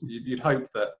 you'd hope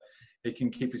that he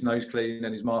can keep his nose clean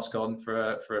and his mask on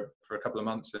for a couple of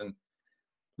months and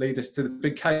lead us to the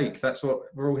big cake. That's what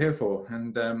we're all here for.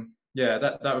 And yeah,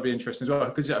 that would be interesting as well,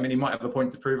 because I mean, he might have a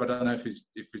point to prove. I don't know if he's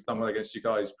done well against you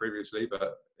guys previously,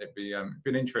 but it'd be an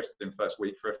interesting first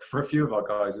week for a few of our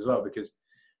guys as well, because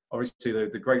obviously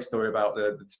the great story about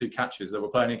the 2 catchers that were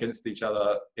playing against each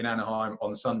other in Anaheim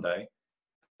on Sunday,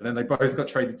 and then they both got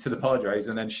traded to the Padres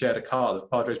and then shared a car. The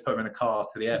Padres put them in a car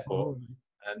to the airport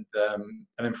and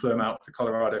then flew them out to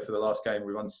Colorado for the last game.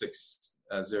 We won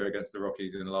 6-0 against the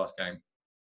Rockies in the last game.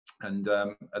 And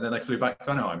then they flew back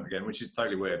to Anaheim again, which is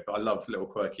totally weird. But I love little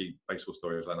quirky baseball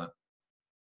stories like that.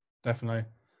 Definitely,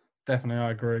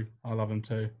 I agree. I love them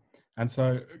too. And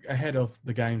so ahead of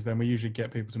the games, then we usually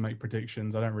get people to make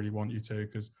predictions. I don't really want you to,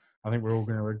 because I think we're all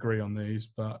going to agree on these.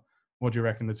 But what do you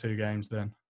reckon the 2 games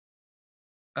then?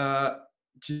 Do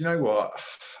you know what?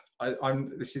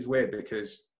 This is weird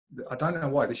because I don't know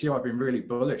why. This year I've been really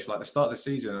bullish. Like the start of the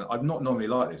season, I'm not normally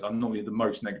like this. I'm normally the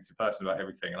most negative person about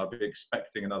everything, and I've been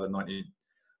expecting another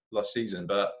 90-loss season.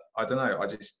 But I don't know.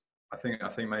 I think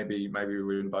maybe we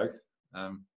win both.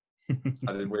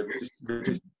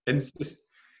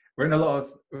 We're in a lot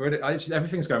of.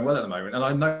 Everything's going well at the moment, and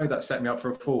I know that set me up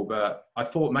for a fall. But I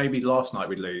thought maybe last night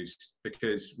we'd lose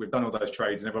because we've done all those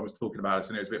trades and everyone was talking about us,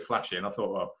 and it was a bit flashy. And I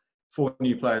thought, well, 4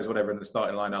 new players, whatever, in the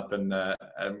starting lineup, and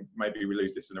maybe we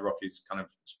lose this, and the Rockies kind of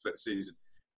split the season.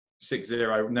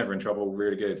 6-0, never in trouble,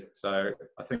 really good. So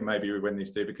I think maybe we win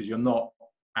these 2 because you're not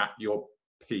at your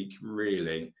peak,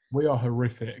 really. We are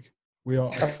horrific. We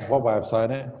are. What way of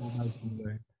saying it?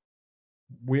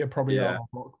 We are probably at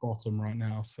rock bottom right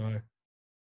now. So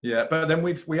yeah, but then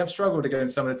we have struggled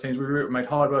against some of the teams. We've made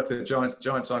hard work to the Giants. The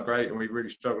Giants aren't great, and we've really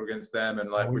struggled against them. And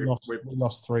like we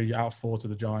lost 3 out of 4 to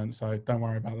the Giants, so don't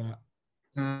worry about that.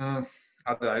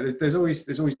 I don't know. There's always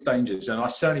dangers, and I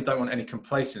certainly don't want any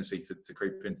complacency to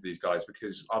creep into these guys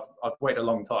because I've waited a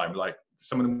long time. Like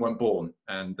some of them weren't born,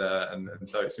 and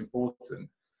so it's important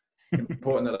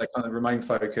that they kind of remain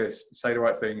focused, say the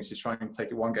right things, just try and take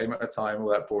it one game at a time, all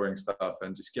that boring stuff,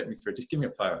 and just get me through. Just give me a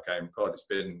playoff game. God, it's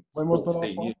been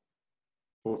 14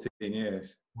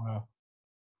 years. Wow.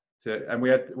 And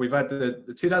we've had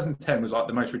the 2010 was like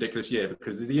the most ridiculous year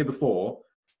because the year before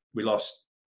we lost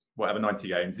 90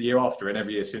 games. The year after, and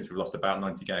every year since, we've lost about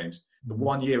 90 games. The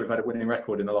one year we've had a winning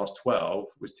record in the last 12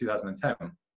 was 2010,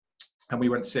 and we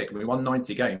went sick. We won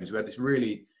 90 games. We had this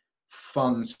really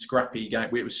fun, scrappy game.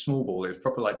 It was small ball. It was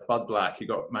proper like Bud Black, who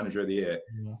got manager of the year.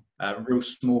 Real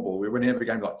small ball. We were winning every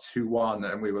game like 2-1,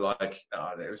 and we were like,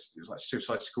 it was like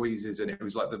suicide squeezes, and it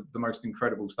was like the most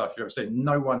incredible stuff you've ever seen.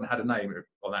 No one had a name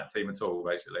on that team at all,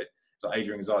 basically. So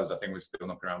Adrian Gonzalez, I think, was still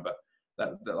knocking around, but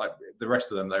that like the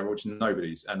rest of them, they were all just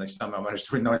nobodies, and they somehow managed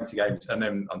to win 90 games, and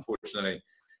then unfortunately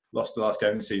lost the last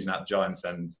game of the season at the Giants,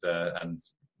 and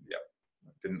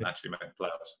didn't actually make the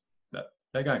playoffs. But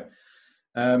there you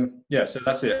go. So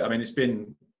that's it. I mean, it's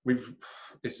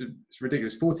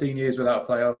ridiculous. 14 years without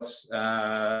playoffs.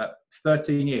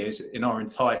 13 years in our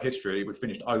entire history, we've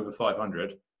finished over 500,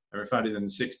 and we founded in the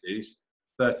 60s.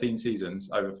 13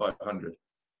 seasons over 500.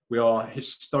 We are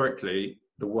historically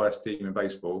the worst team in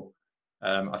baseball.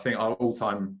 I think our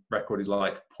all-time record is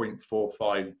like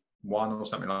 0.451 or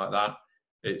something like that.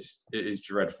 It is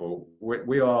dreadful.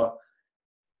 We are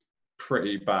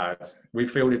pretty bad. We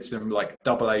fielded some like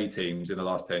double A teams in the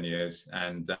last 10 years,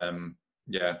 and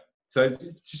yeah. So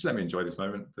just let me enjoy this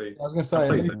moment, please. I was going to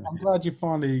say, I'm glad you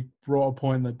finally brought a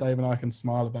point that Dave and I can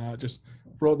smile about. Just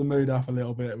brought the mood up a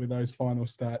little bit with those final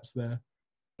stats there.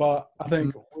 But I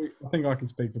think I can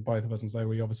speak for both of us and say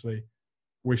we obviously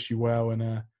wish you well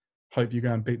and hope you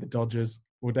go and beat the Dodgers.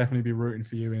 We'll definitely be rooting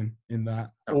for you in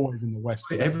that. Always in the West.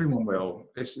 Everyone will.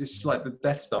 It's like the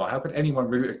Death Star. How could anyone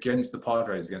root against the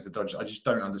Padres against the Dodgers? I just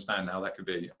don't understand how that could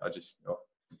be.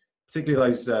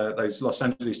 Particularly those Los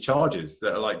Angeles Chargers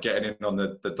that are like getting in on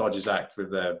the Dodgers act with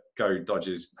their Go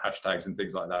Dodgers hashtags and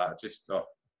things like that.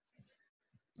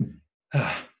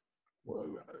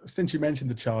 Since you mentioned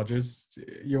the Chargers,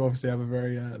 you obviously have a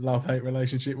very love-hate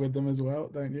relationship with them as well,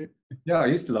 don't you? Yeah, I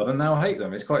used to love them. Now I hate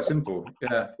them. It's quite simple.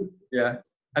 Yeah.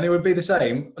 And it would be the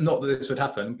same, not that this would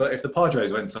happen, but if the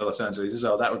Padres went to Los Angeles as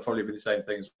well, that would probably be the same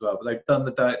thing as well. But they've done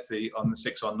the dirty on the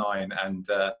 619 and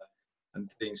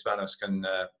Dean Spanos can...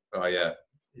 I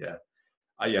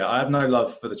have no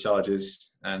love for the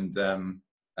Chargers, and I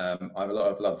have a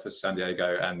lot of love for San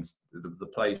Diego and the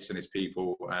place and its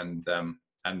people, and for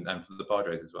the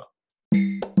Padres as well.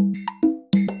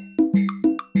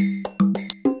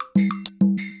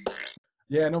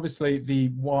 Yeah, and obviously the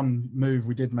one move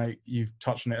we did make, you've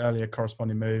touched on it earlier,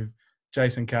 corresponding move,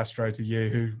 Jason Castro to you,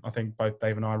 who I think both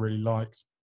Dave and I really liked.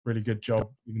 Really good job,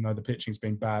 even though the pitching's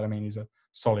been bad. I mean, he's a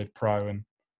solid pro and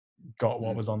got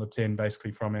what was on the tin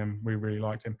basically from him. We really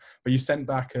liked him. But you sent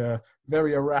back a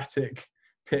very erratic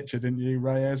pitcher, didn't you,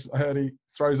 Reyes? I heard he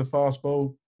throws a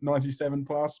fastball 97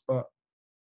 plus, but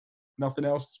nothing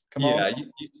else. Come on. Yeah,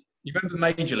 you remember the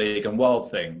Major League and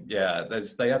Wild thing? Yeah,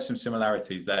 they have some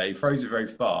similarities there. He throws it very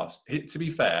fast. To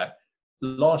be fair,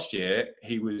 last year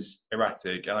he was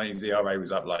erratic, and I think his ERA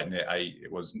was up like near 8.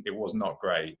 It was not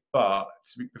great, but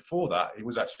before that he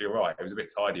was actually all right. He was a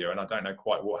bit tidier, and I don't know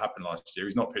quite what happened last year.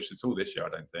 He's not pitched at all this year, I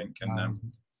don't think. And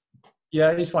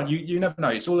yeah, he's fine. You never know.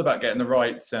 It's all about getting the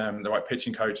right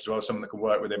pitching coach as well, someone that can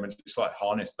work with him and just like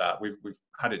harness that. We've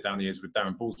had it down the years with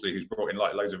Darren Balsley, who's brought in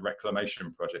like loads of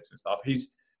reclamation projects and stuff.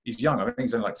 He's young. I think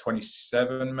he's only like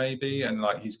 27 maybe, and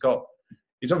like he's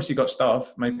obviously got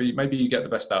stuff. Maybe you get the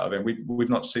best out of him.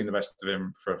 We've not seen the best of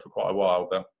him for quite a while,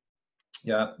 but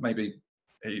yeah, maybe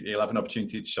he'll have an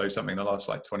opportunity to show something in the last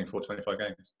like 24, 25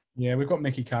 games. Yeah, we've got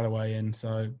Mickey Callaway in,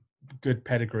 so good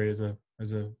pedigree as a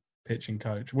pitching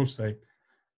coach. We'll see.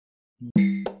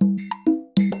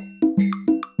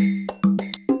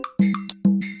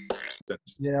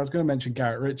 Yeah, I was going to mention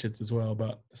Garrett Richards as well,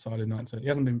 but decided not to. He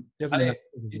hasn't been.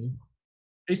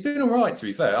 He's been all right, to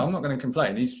be fair. I'm not going to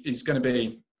complain. He's going to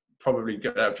be probably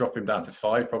drop him down to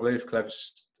 5 probably if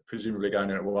Clev's presumably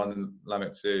going in at 1 and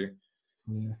Lamet 2.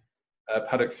 Yeah.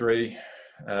 Paddock 3,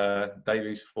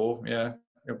 Davies 4. Yeah,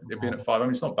 he'll be in at 5. I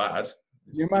mean, it's not bad.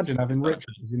 You imagine having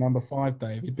Richards as your number 5,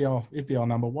 Dave. He'd be our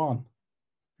number 1.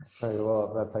 Tell you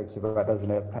what, that takes you back, doesn't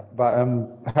it? But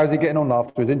how's he getting on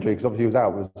after his injury? Because obviously he was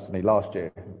out, wasn't he, last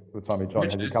year? The time he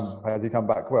joined, has he come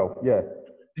back well? Yeah.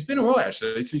 He's been all right,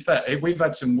 actually. To be fair, we've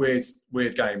had some weird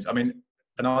games. I mean,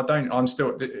 and I'm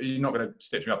still. You're not going to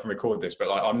stitch me up and record this, but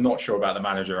like, I'm not sure about the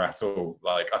manager at all.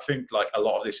 Like, I think like a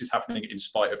lot of this is happening in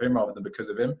spite of him rather than because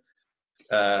of him,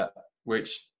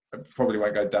 which probably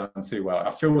won't go down too well.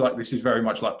 I feel like this is very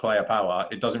much like player power.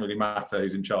 It doesn't really matter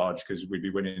who's in charge because we'd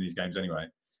be winning these games anyway.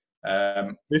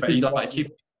 This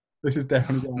is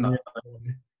definitely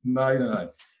no.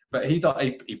 But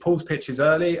he pulls pitches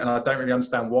early, and I don't really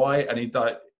understand why. And he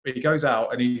goes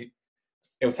out and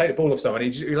he'll take the ball off someone.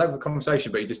 He'll have a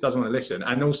conversation, but he just doesn't want to listen.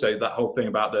 And also that whole thing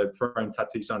about the throwing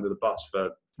Tatis under the bus for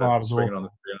swinging on the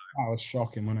 3-0. That was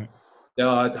shocking, wasn't it? Yeah,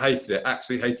 I hated it.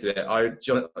 Absolutely hated it.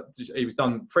 He was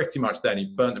done pretty much then.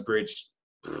 He burnt the bridge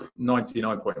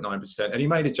 99.9%. And he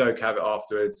made a joke of it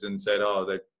afterwards and said,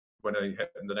 when he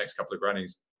hit the next couple of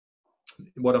grannies.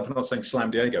 What I'm not saying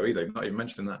slam Diego either. Not even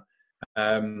mentioning that.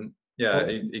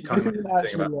 He kind of made a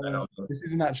thing about that. This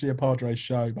isn't actually a Padres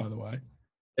show, by the way.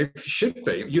 It should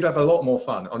be. You'd have a lot more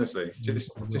fun, honestly.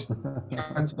 Just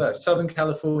transfer Southern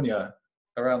California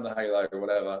around the Halo or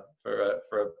whatever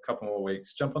for a couple more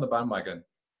weeks. Jump on the bandwagon.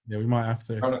 Yeah, we might have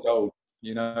to. Crown of gold.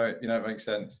 You know, it makes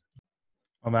sense.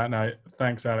 On that note,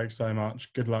 thanks, Alex, so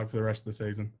much. Good luck for the rest of the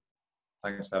season.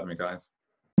 Thanks for having me, guys.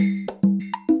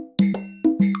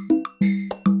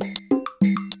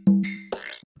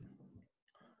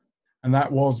 And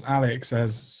that was Alex,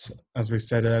 as we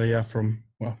said earlier, from,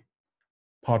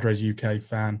 Padres UK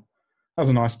fan. That was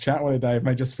a nice chat, wasn't it, Dave?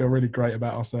 Made us feel really great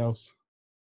about ourselves.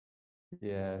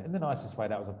 Yeah, in the nicest way,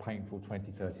 that was a painful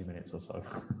 20, 30 minutes or so.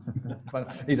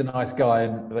 But he's a nice guy,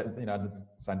 and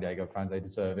San Diego fans, they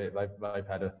deserve it. They've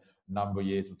had number of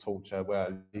years of torture, where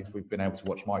at least we've been able to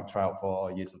watch Mike Trout for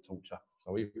our years of torture.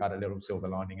 So we've had a little silver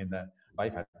lining in there.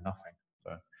 They've had nothing.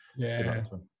 So good luck to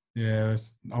them. Yeah,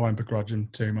 I won't begrudge him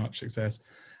too much success.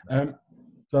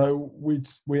 So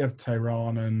we have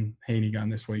Tehran and Heaney going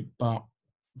this week, but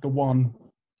the one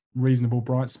reasonable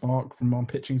bright spark from our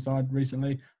pitching side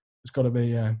recently has got to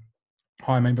be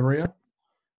Jaime Barria,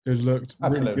 who's looked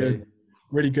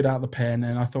really good out of the pen,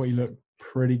 and I thought he looked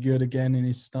pretty good again in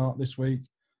his start this week.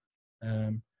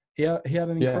 He had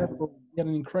an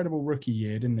incredible rookie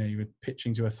year, didn't he? With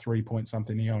pitching to a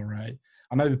 3-point-something ERA.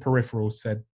 I know the peripherals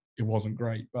said it wasn't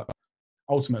great, but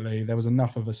ultimately there was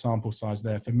enough of a sample size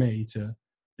there for me to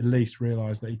at least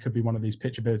realise that he could be one of these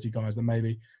pitchability guys that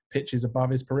maybe pitches above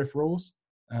his peripherals.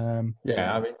 I mean,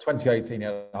 2018,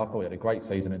 I thought he had a great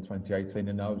season in 2018,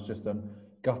 and I was just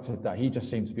gutted that he just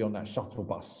seemed to be on that shuttle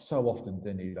bus so often,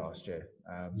 didn't he, last year?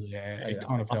 It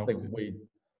kind of helped. I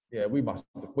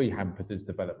think we hampered his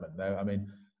development there. I mean,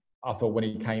 I thought when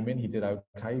he came in, he did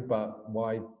okay, but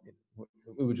why?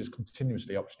 We were just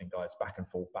continuously optioning guys back and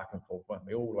forth, weren't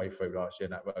we? All the way through last year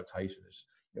in that rotation.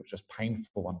 It was just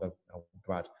painful under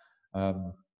Brad.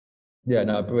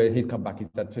 But he's come back. He's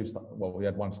had he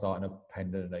had one start and a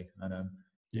pen, didn't he? And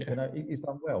he's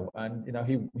done well. And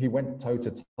he went toe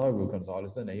to toe with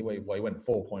Gonzalez, didn't he? He went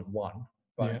 4.1,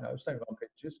 but same on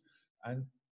pitches, and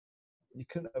you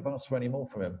couldn't have asked for any more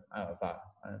from him out of that.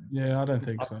 And I don't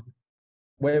think so.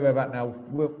 Where we're at now,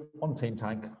 we're on Team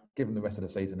Tank. Give him the rest of the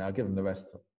season now. Give him the rest.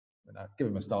 Give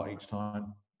him a start each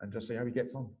time, and just see how he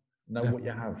gets on. Know what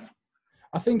you have.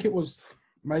 I think it was.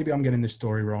 Maybe I'm getting this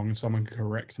story wrong, and someone can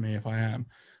correct me if I am.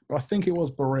 But I think it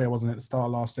was Barria, wasn't it, at the start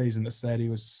of last season, that said he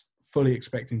was fully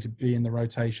expecting to be in the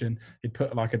rotation. He'd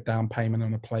put like a down payment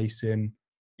on a place in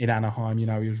Anaheim. He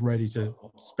was ready to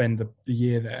spend the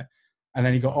year there, and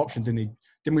then he got optioned, didn't he?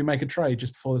 Didn't we make a trade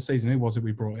just before the season? Who was it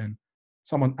we brought in?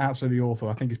 Someone absolutely awful.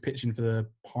 I think he's pitching for the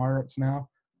Pirates now.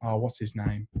 Oh, what's his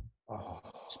name?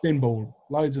 Spin ball.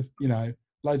 Loads of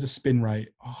spin rate.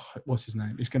 Oh, what's his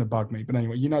name? It's going to bug me. But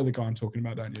anyway, you know the guy I'm talking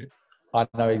about, don't you? I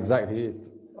know exactly.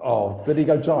 Oh, did he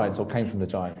go Giants or came from the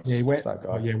Giants? Yeah, he went. That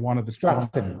guy. One of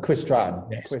the Chris Stratton.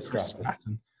 Yes, Chris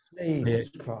Stratton. Jesus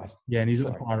Christ. Yeah, and he's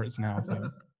at the Pirates now, I think.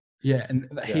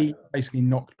 He basically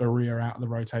knocked Barria out of the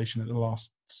rotation at the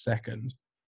last second,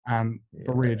 and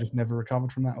Barria just never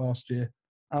recovered from that last year.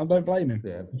 And I don't blame him.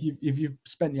 Yeah. If you've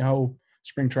spent your whole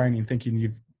spring training thinking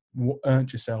you've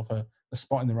earned yourself a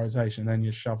spot in the rotation, and then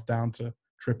you're shoved down to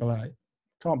AAA,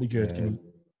 can't be good.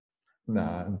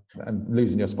 And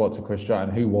losing your spot to Chris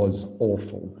Stratton, who was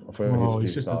awful for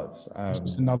his few starts. It's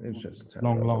just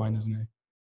another long line, isn't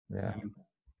he? Yeah.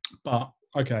 But,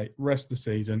 okay, rest of the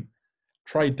season.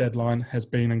 Trade deadline has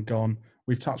been and gone.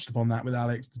 We've touched upon that with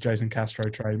Alex, the Jason Castro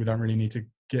trade. We don't really need to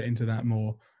get into that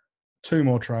more. 2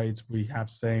 more trades we have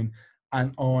seen,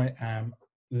 and I am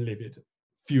livid,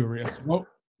 furious. Well,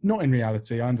 not in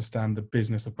reality. I understand the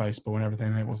business of baseball and everything,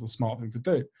 and it was the smart thing to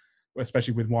do,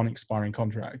 especially with one expiring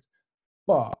contract.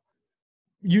 But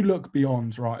you look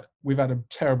beyond, right? We've had a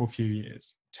terrible few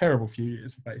years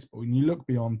for baseball. And you look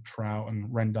beyond Trout and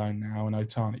Rendon now and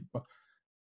Ohtani. But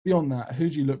beyond that, who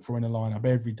do you look for in a lineup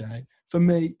every day? For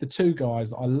me, the 2 guys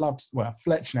that I loved, well,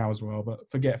 Fletch now as well, but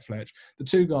forget Fletch. The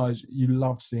 2 guys you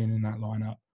loved seeing in that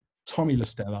lineup, Tommy La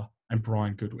Stella and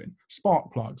Brian Goodwin.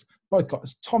 Spark plugs. Both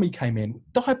guys. Tommy came in,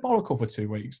 diabolical for 2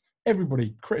 weeks.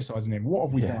 Everybody criticising him. What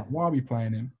have we done? Why are we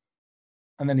playing him?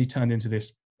 And then he turned into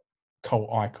this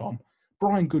cult icon.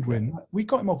 Brian Goodwin, we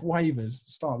got him off waivers at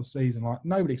the start of the season. Like,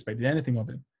 nobody expected anything of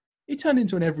him. He turned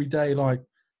into an everyday,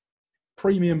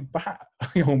 premium bat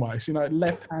almost.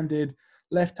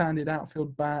 Left-handed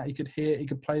outfield bat. He could hit. He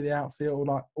could play the outfield,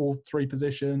 all 3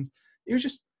 positions. It was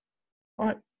just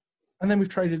and then we've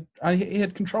traded. He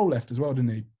had control left as well,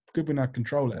 didn't he? Goodwin had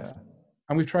control left,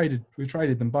 and we've traded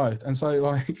them both. And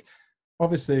so,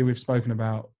 obviously, we've spoken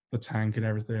about the tank and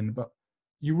everything, but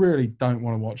you really don't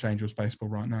want to watch Angels baseball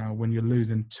right now when you're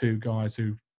losing 2 guys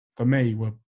who, for me,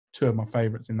 were 2 of my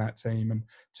favourites in that team, and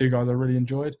 2 guys I really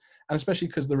enjoyed. And especially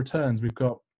because the returns, we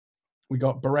got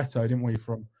Barreto, didn't we,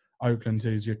 from Oakland,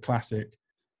 who's your classic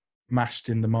mashed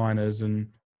in the minors and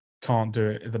can't do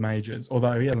it at the majors,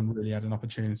 although he hasn't really had an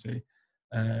opportunity,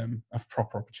 a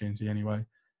proper opportunity anyway.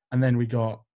 And then we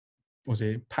got,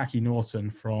 Packy Norton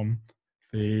from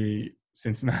the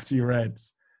Cincinnati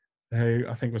Reds, who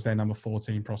I think was their number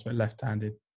 14 prospect,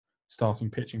 left-handed starting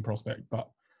pitching prospect. But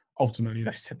ultimately,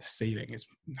 they said the ceiling is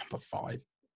number 5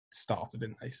 starter,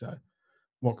 didn't they? So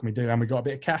what can we do? And we got a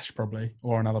bit of cash probably,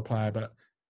 or another player. But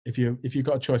if you've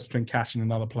got a choice between cash and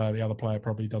another player, the other player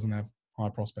probably doesn't have high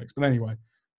prospects. But anyway,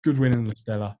 Goodwin and La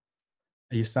Stella.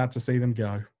 Are you sad to see them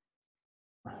go?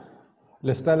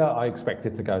 Lestella, I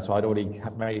expected to go, so I'd already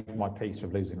made my peace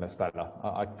with losing Lestella.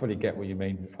 I fully get what you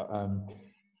mean.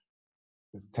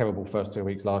 Terrible first 2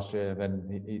 weeks last year,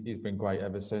 then he's been great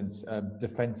ever since.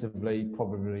 Defensively,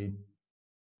 probably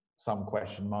some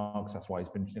question marks. That's why he's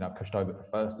been, pushed over to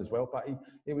first as well. But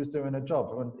he was doing a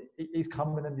job, and he's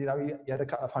coming, and he had a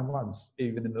couple of home runs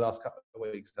even in the last couple of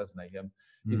weeks, doesn't he?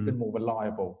 He's been more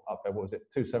reliable up there. What was it?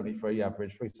 273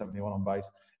 average, 371 on base.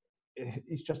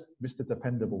 He's just Mr.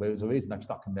 Dependable. There was a reason I've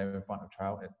stuck him there in front of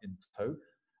Trout in 2.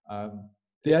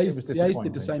 The A's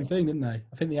did the same thing, didn't they?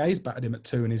 I think the A's batted him at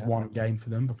 2 in his one game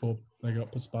for them before they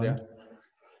got postponed.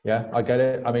 Yeah, I get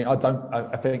it. I mean,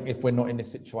 I think if we're not in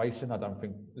this situation, I don't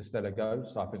think Lestella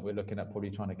goes. I think we're looking at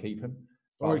probably trying to keep him.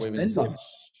 Or extend him.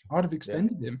 I'd have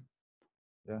extended him.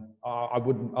 Yeah, I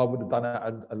would have done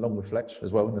it along with Fletch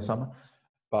as well in the summer.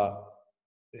 But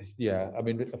yeah, I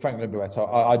mean, Franklin Barreto,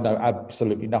 I know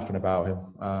absolutely nothing about him.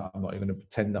 I'm not even going to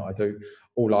pretend that I do.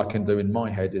 All I can do in my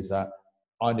head is that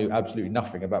I knew absolutely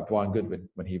nothing about Brian Goodwin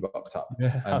when he rocked up,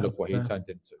 and look what he turned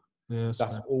into. Yeah,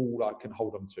 that's all I can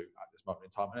hold on to at this moment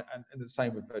in time. And the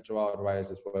same with Gerard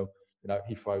Reyes as well.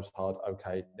 He throws hard.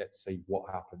 Okay, let's see what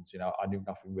happens. I knew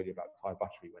nothing really about Ty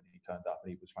Buttery when he turned up,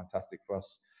 and he was fantastic for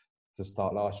us to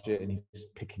start last year, and he's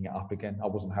picking it up again. I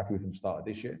wasn't happy with him started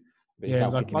this year. But he's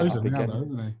like closer now, though,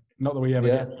 isn't he? Not that we ever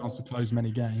get a chance to close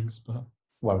many games, but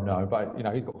no, but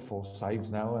he's got 4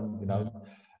 saves now, and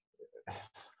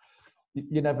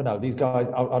you never know. These guys,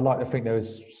 I like to think there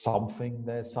is something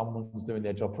there. Someone's doing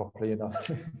their job properly enough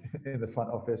in the front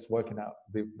office, working out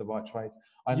the right trades.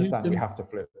 I understand we have to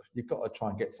flip. You've got to try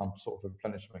and get some sort of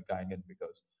replenishment going in,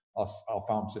 because our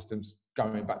farm system's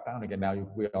going back down again now.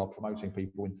 We are promoting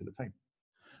people into the team.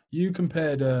 You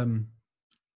compared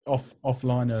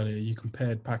offline earlier. You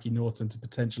compared Packy Norton to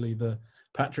potentially the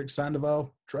Patrick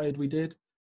Sandoval trade we did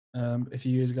a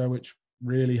few years ago, which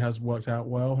really has worked out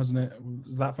well, hasn't it?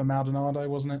 Was that for Maldonado,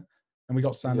 wasn't it? And we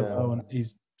got Sandoval, and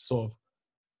he's sort of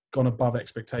gone above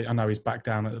expectation. I know he's back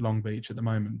down at Long Beach at the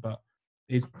moment, but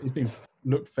he's been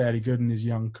looked fairly good in his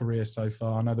young career so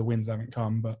far. I know the wins haven't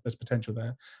come, but there's potential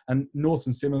there. And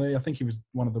Norton, similarly, I think he was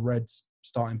one of the Reds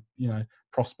starting,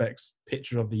 prospects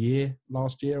pitcher of the year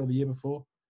last year or the year before.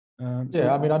 I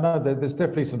mean, I know there's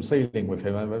definitely some ceiling with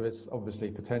him, and there's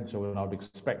obviously potential, and I'd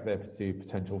expect there to be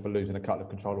potential for losing a couple of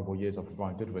controllable years off of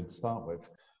Brian Goodwin to start with.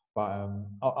 But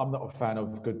I'm not a fan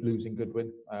of losing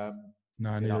Goodwin. I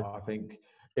think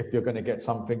if you're going to get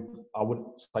something, I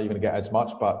wouldn't say you're going to get as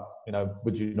much, but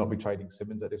would you not be trading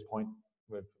Simmons at this point?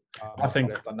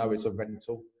 I know it's a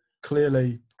rental.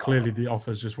 Clearly, the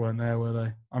offers just weren't there, were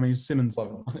they? I mean, Simmons. I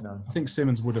think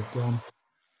Simmons would have gone.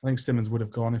 I think Simmons would have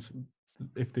gone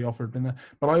if the offer had been there.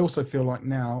 But I also feel like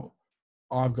now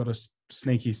I've got a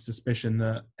sneaky suspicion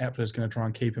that Epler's going to try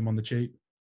and keep him on the cheap,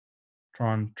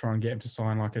 try and get him to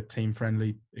sign like a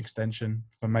team-friendly extension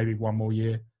for maybe one more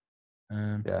year.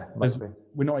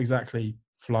 We're not exactly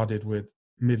flooded with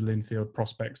middle infield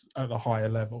prospects at the higher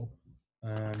level.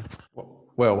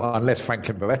 Well, unless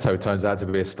Franklin Barreto turns out to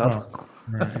be a stud.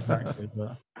 Exactly.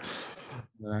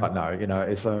 But no,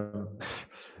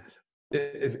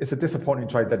 it's a disappointing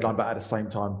trade deadline, but at the same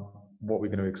time, what we're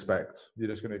going to expect? You're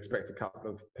just going to expect a couple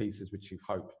of pieces which you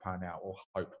hope pan out or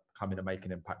hope come in and make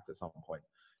an impact at some point.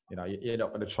 You're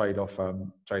not going to trade off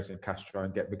Jason Castro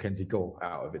and get Mackenzie Gore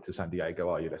out of it to San Diego,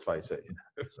 are you? Let's face it.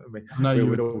 I mean, we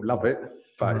would all love it,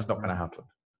 but it's not going to happen.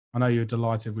 I know you're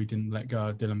delighted we didn't let go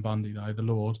of Dylan Bundy, though, the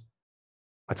Lord.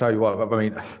 I tell you what, I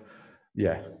mean,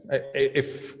 yeah.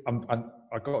 If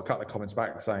I got a couple of comments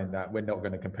back saying that we're not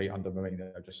going to compete under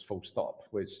Marino, just full stop,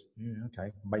 which,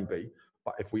 okay, maybe.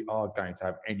 But if we are going to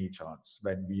have any chance,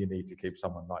 then you need to keep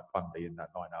someone like Bundy in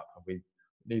that lineup. And we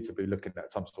need to be looking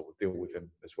at some sort of deal with him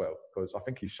as well, because I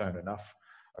think he's shown enough.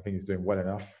 I think he's doing well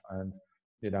enough. And,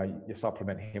 you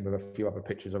supplement him with a few other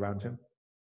pitchers around him.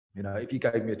 If you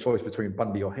gave me a choice between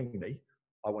Bundy or Heaney,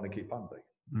 I want to keep Bundy.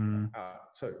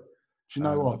 So, do you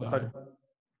know what, though?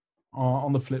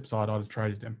 On the flip side, I'd have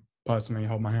traded him. Personally,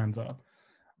 hold my hands up.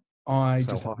 I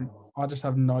just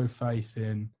have no faith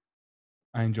in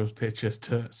Angels pitchers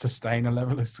to sustain a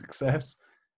level of success,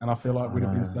 and I feel like we'd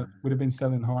have been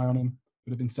selling high on him.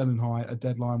 Would have been selling high at a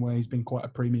deadline where he's been quite a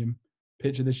premium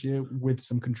pitcher this year with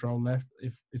some control left.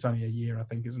 If it's only a year, I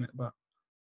think, isn't it? But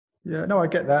yeah, no, I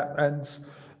get that, and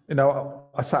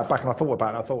I sat back and I thought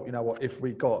about it. I thought, what, if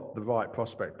we got the right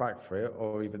prospect back for it,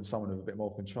 or even someone with a bit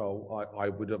more control, I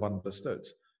would have understood.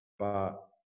 But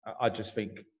I just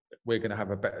think we're going to have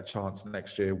a better chance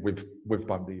next year with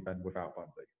Bundy than without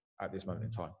Bundy at this moment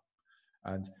in time.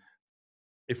 And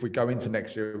if we go into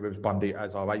next year with Bundy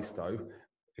as our ace, though,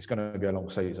 it's going to be a long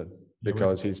season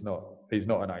because he's not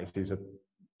an ace. He's a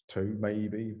 2,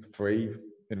 maybe 3.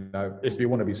 You know, if you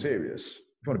want to be serious,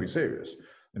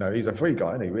 you know, he's a free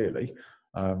guy, isn't he? Really.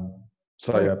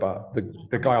 So yeah, but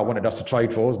the guy I wanted us to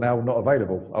trade for is now not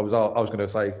available. I was going to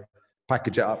say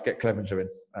package it up, get Clevenger in,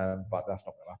 but that's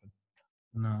not going to happen.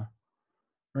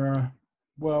 No.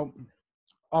 Well,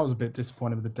 I was a bit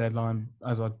disappointed with the deadline,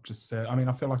 as I just said. I mean,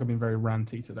 I feel like I've been very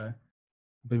ranty today.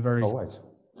 I've been very, Always.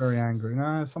 very angry.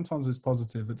 No, sometimes it's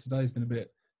positive, but today's been a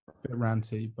bit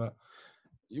ranty. But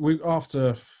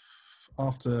after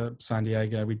San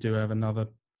Diego, we do have another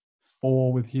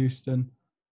 4 with Houston.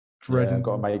 Dreading,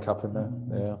 got a makeup in there.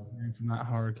 Yeah, from that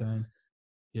hurricane.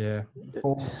 Yeah,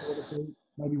 4 defeat,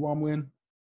 maybe 1 win.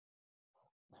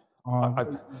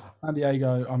 San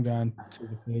Diego, I'm going 2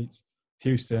 defeats.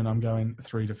 Houston, I'm going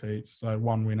 3 defeats. So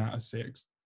 1 win out of 6.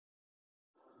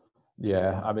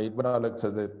 Yeah, I mean, when I looked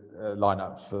at the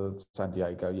lineups for San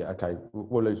Diego, yeah, okay,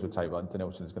 we'll lose with Tabor.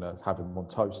 Danielson's going to have him on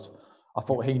toast. I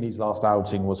thought Heaney's last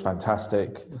outing was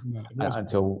fantastic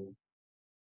until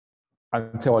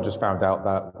I just found out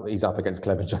that he's up against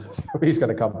Clevenger. So he's going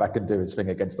to come back and do his thing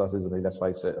against us, isn't he? Let's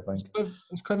face it, I think.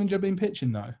 Has Clevenger been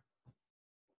pitching, though?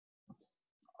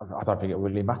 I don't think it will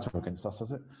really matter against us, does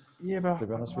it? Yeah, but to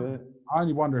be honest with you, I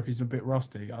only wonder if he's a bit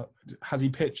rusty. Has he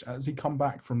pitched? Has he come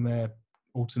back from their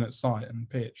alternate site and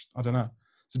pitched? I don't know.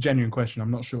 It's a genuine question.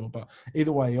 I'm not sure, but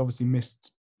either way, he obviously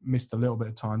missed a little bit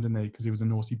of time, didn't he? Because he was a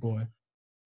naughty boy.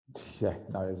 Yeah,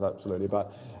 no, he's absolutely.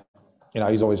 But you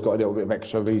know, he's always got a little bit of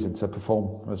extra reason to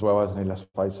perform as well, hasn't he? Let's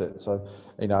face it. So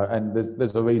you know, and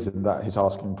there's a reason that his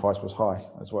asking price was high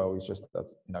as well. He's just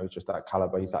he's just that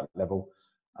caliber. He's that level.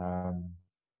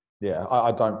 Yeah,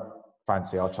 I don't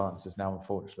fancy our chances now,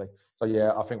 unfortunately. So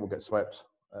yeah, I think we'll get swept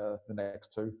the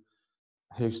next 2.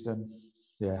 Houston,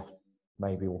 yeah,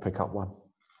 maybe we'll pick up 1.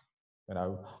 You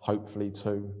know, hopefully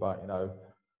 2. But you know,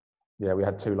 yeah, we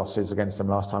had 2 losses against them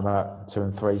last time out, 2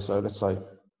 and 3. So let's say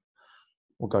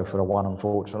we'll go for the 1,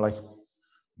 unfortunately.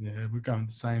 Yeah, we're going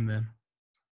the same then.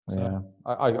 So. Yeah,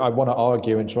 I want to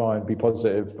argue and try and be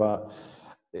positive, but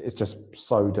it's just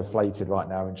so deflated right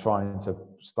now in trying to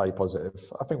stay positive.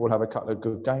 I think we'll have a couple of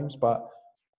good games, but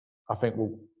I think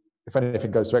if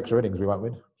anything goes to extra innings, we won't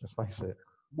win. Let's face it.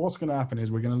 What's going to happen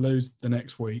is we're going to lose the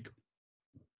next week.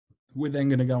 We're then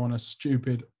going to go on a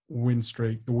stupid win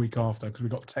streak the week after because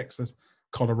we've got Texas,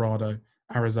 Colorado,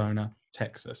 Arizona,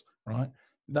 Texas, right?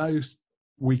 Those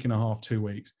week and a half, 2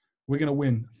 weeks, we're going to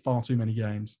win far too many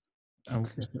games. And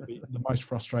it's going to be the most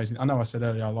frustrating. I know I said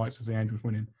earlier I like to see Angels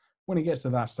winning. When it gets to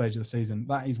that stage of the season,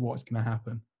 that is what's going to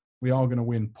happen. We are going to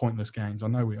win pointless games. I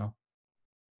know we are.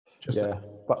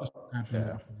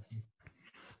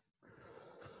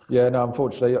 Yeah, no,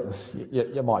 unfortunately,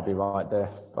 you might be right there.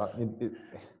 But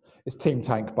it's team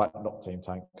tank, but not team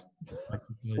tank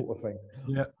sort of thing.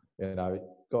 Yeah. You know,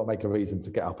 got to make a reason to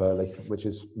get up early, which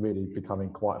is really becoming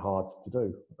quite hard to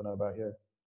do. I don't know about you.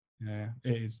 Yeah,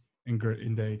 it is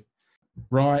indeed.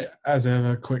 Right, as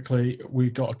ever, quickly, we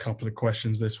got a couple of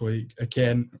questions this week.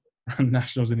 Again,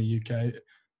 Nationals in the UK,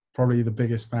 probably the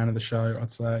biggest fan of the show, I'd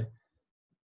say.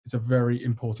 It's a very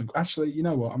important... Actually, you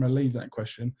know what? I'm going to leave that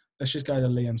question. Let's just go to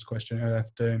Liam's question.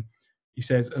 He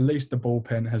says, at least the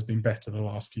bullpen has been better the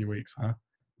last few weeks, huh?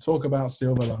 Talk about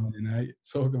silver lining, eh?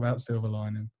 Talk about silver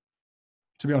lining.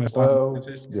 To be honest, well,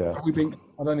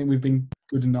 I don't think we've been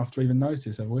good enough to even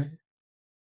notice, have we?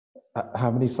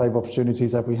 How many save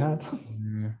opportunities have we had?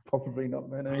 Yeah. Probably not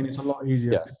many. I mean, it's a lot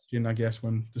easier, I guess,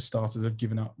 when the starters have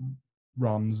given up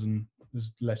runs and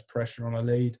there's less pressure on a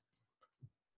lead.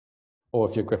 Or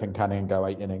if you're Griffin Canning, go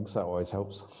 8 innings, that always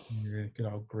helps. Yeah, good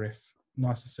old Griff.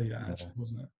 Nice to see that, actually,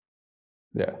 wasn't it?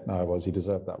 Yeah, no, it was. He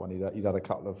deserved that one. He's had a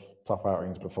couple of tough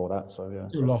outings before that, so yeah.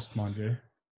 Still lost, mind you.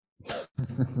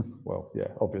 Well, yeah,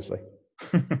 obviously.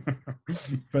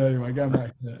 But anyway, going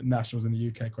back to Nationals in the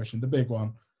UK question, the big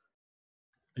one.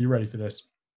 Are you ready for this?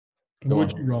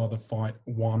 Would you rather fight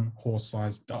 1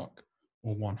 horse-sized duck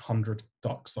or 100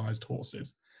 duck-sized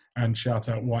horses? And shout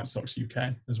out White Sox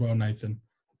UK as well, Nathan,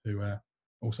 who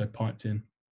also piped in.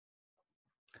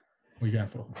 What are you going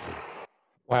for?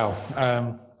 Wow.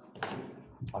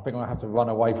 I think I have to run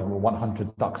away from the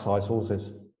 100 duck-sized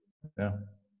horses. Yeah.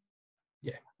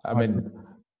 Yeah. I mean,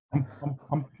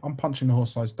 I'm punching a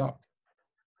horse-sized duck.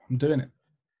 I'm doing it.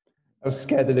 I was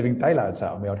scared the living daylights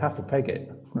out of me. I'd have to peg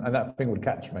it, and that thing would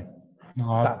catch me.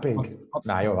 No, that big?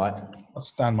 Nah, you're right. I'll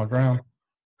stand my ground.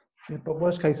 Yeah, but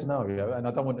worst case scenario, and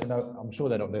I don't want to know, I'm sure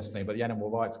they're not listening, but the animal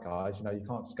rights guys, you know, you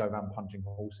can't just go around punching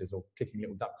horses or kicking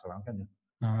little ducks around, can you?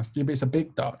 No, it's a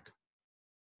big duck.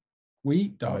 We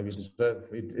eat ducks.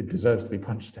 Maybe it deserves to be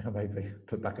punched down, maybe,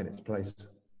 put back in its place.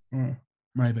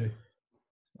 Maybe.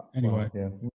 Anyway.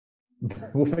 Well, yeah.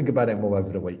 We'll think about it more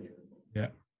over the week. Yeah.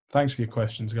 Thanks for your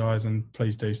questions, guys, and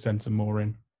please do send some more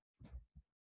in.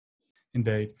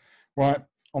 Indeed. Right,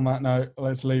 on that note,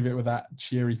 let's leave it with that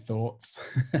cheery thoughts.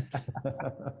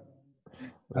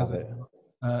 Love it.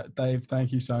 Dave,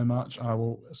 thank you so much. I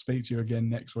will speak to you again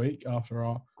next week after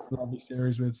our lovely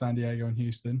series with San Diego and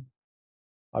Houston.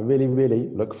 I really, really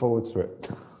look forward to it.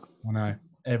 I know,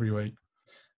 every week.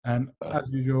 And as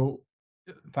usual,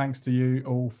 thanks to you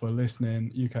all for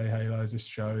listening. UK Halos, this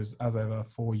show's as ever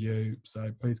for you.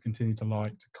 So please continue to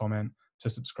like, to comment, to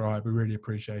subscribe. We really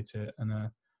appreciate it.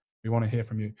 And we want to hear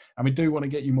from you. And we do want to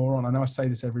get you more on. I know I say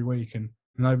this every week and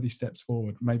nobody steps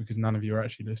forward, maybe because none of you are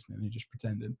actually listening. You're just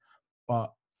pretending.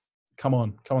 But come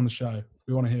on the show.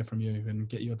 We want to hear from you and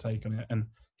get your take on it and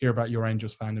hear about your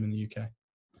Angels fandom in the UK.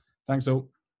 Thanks all.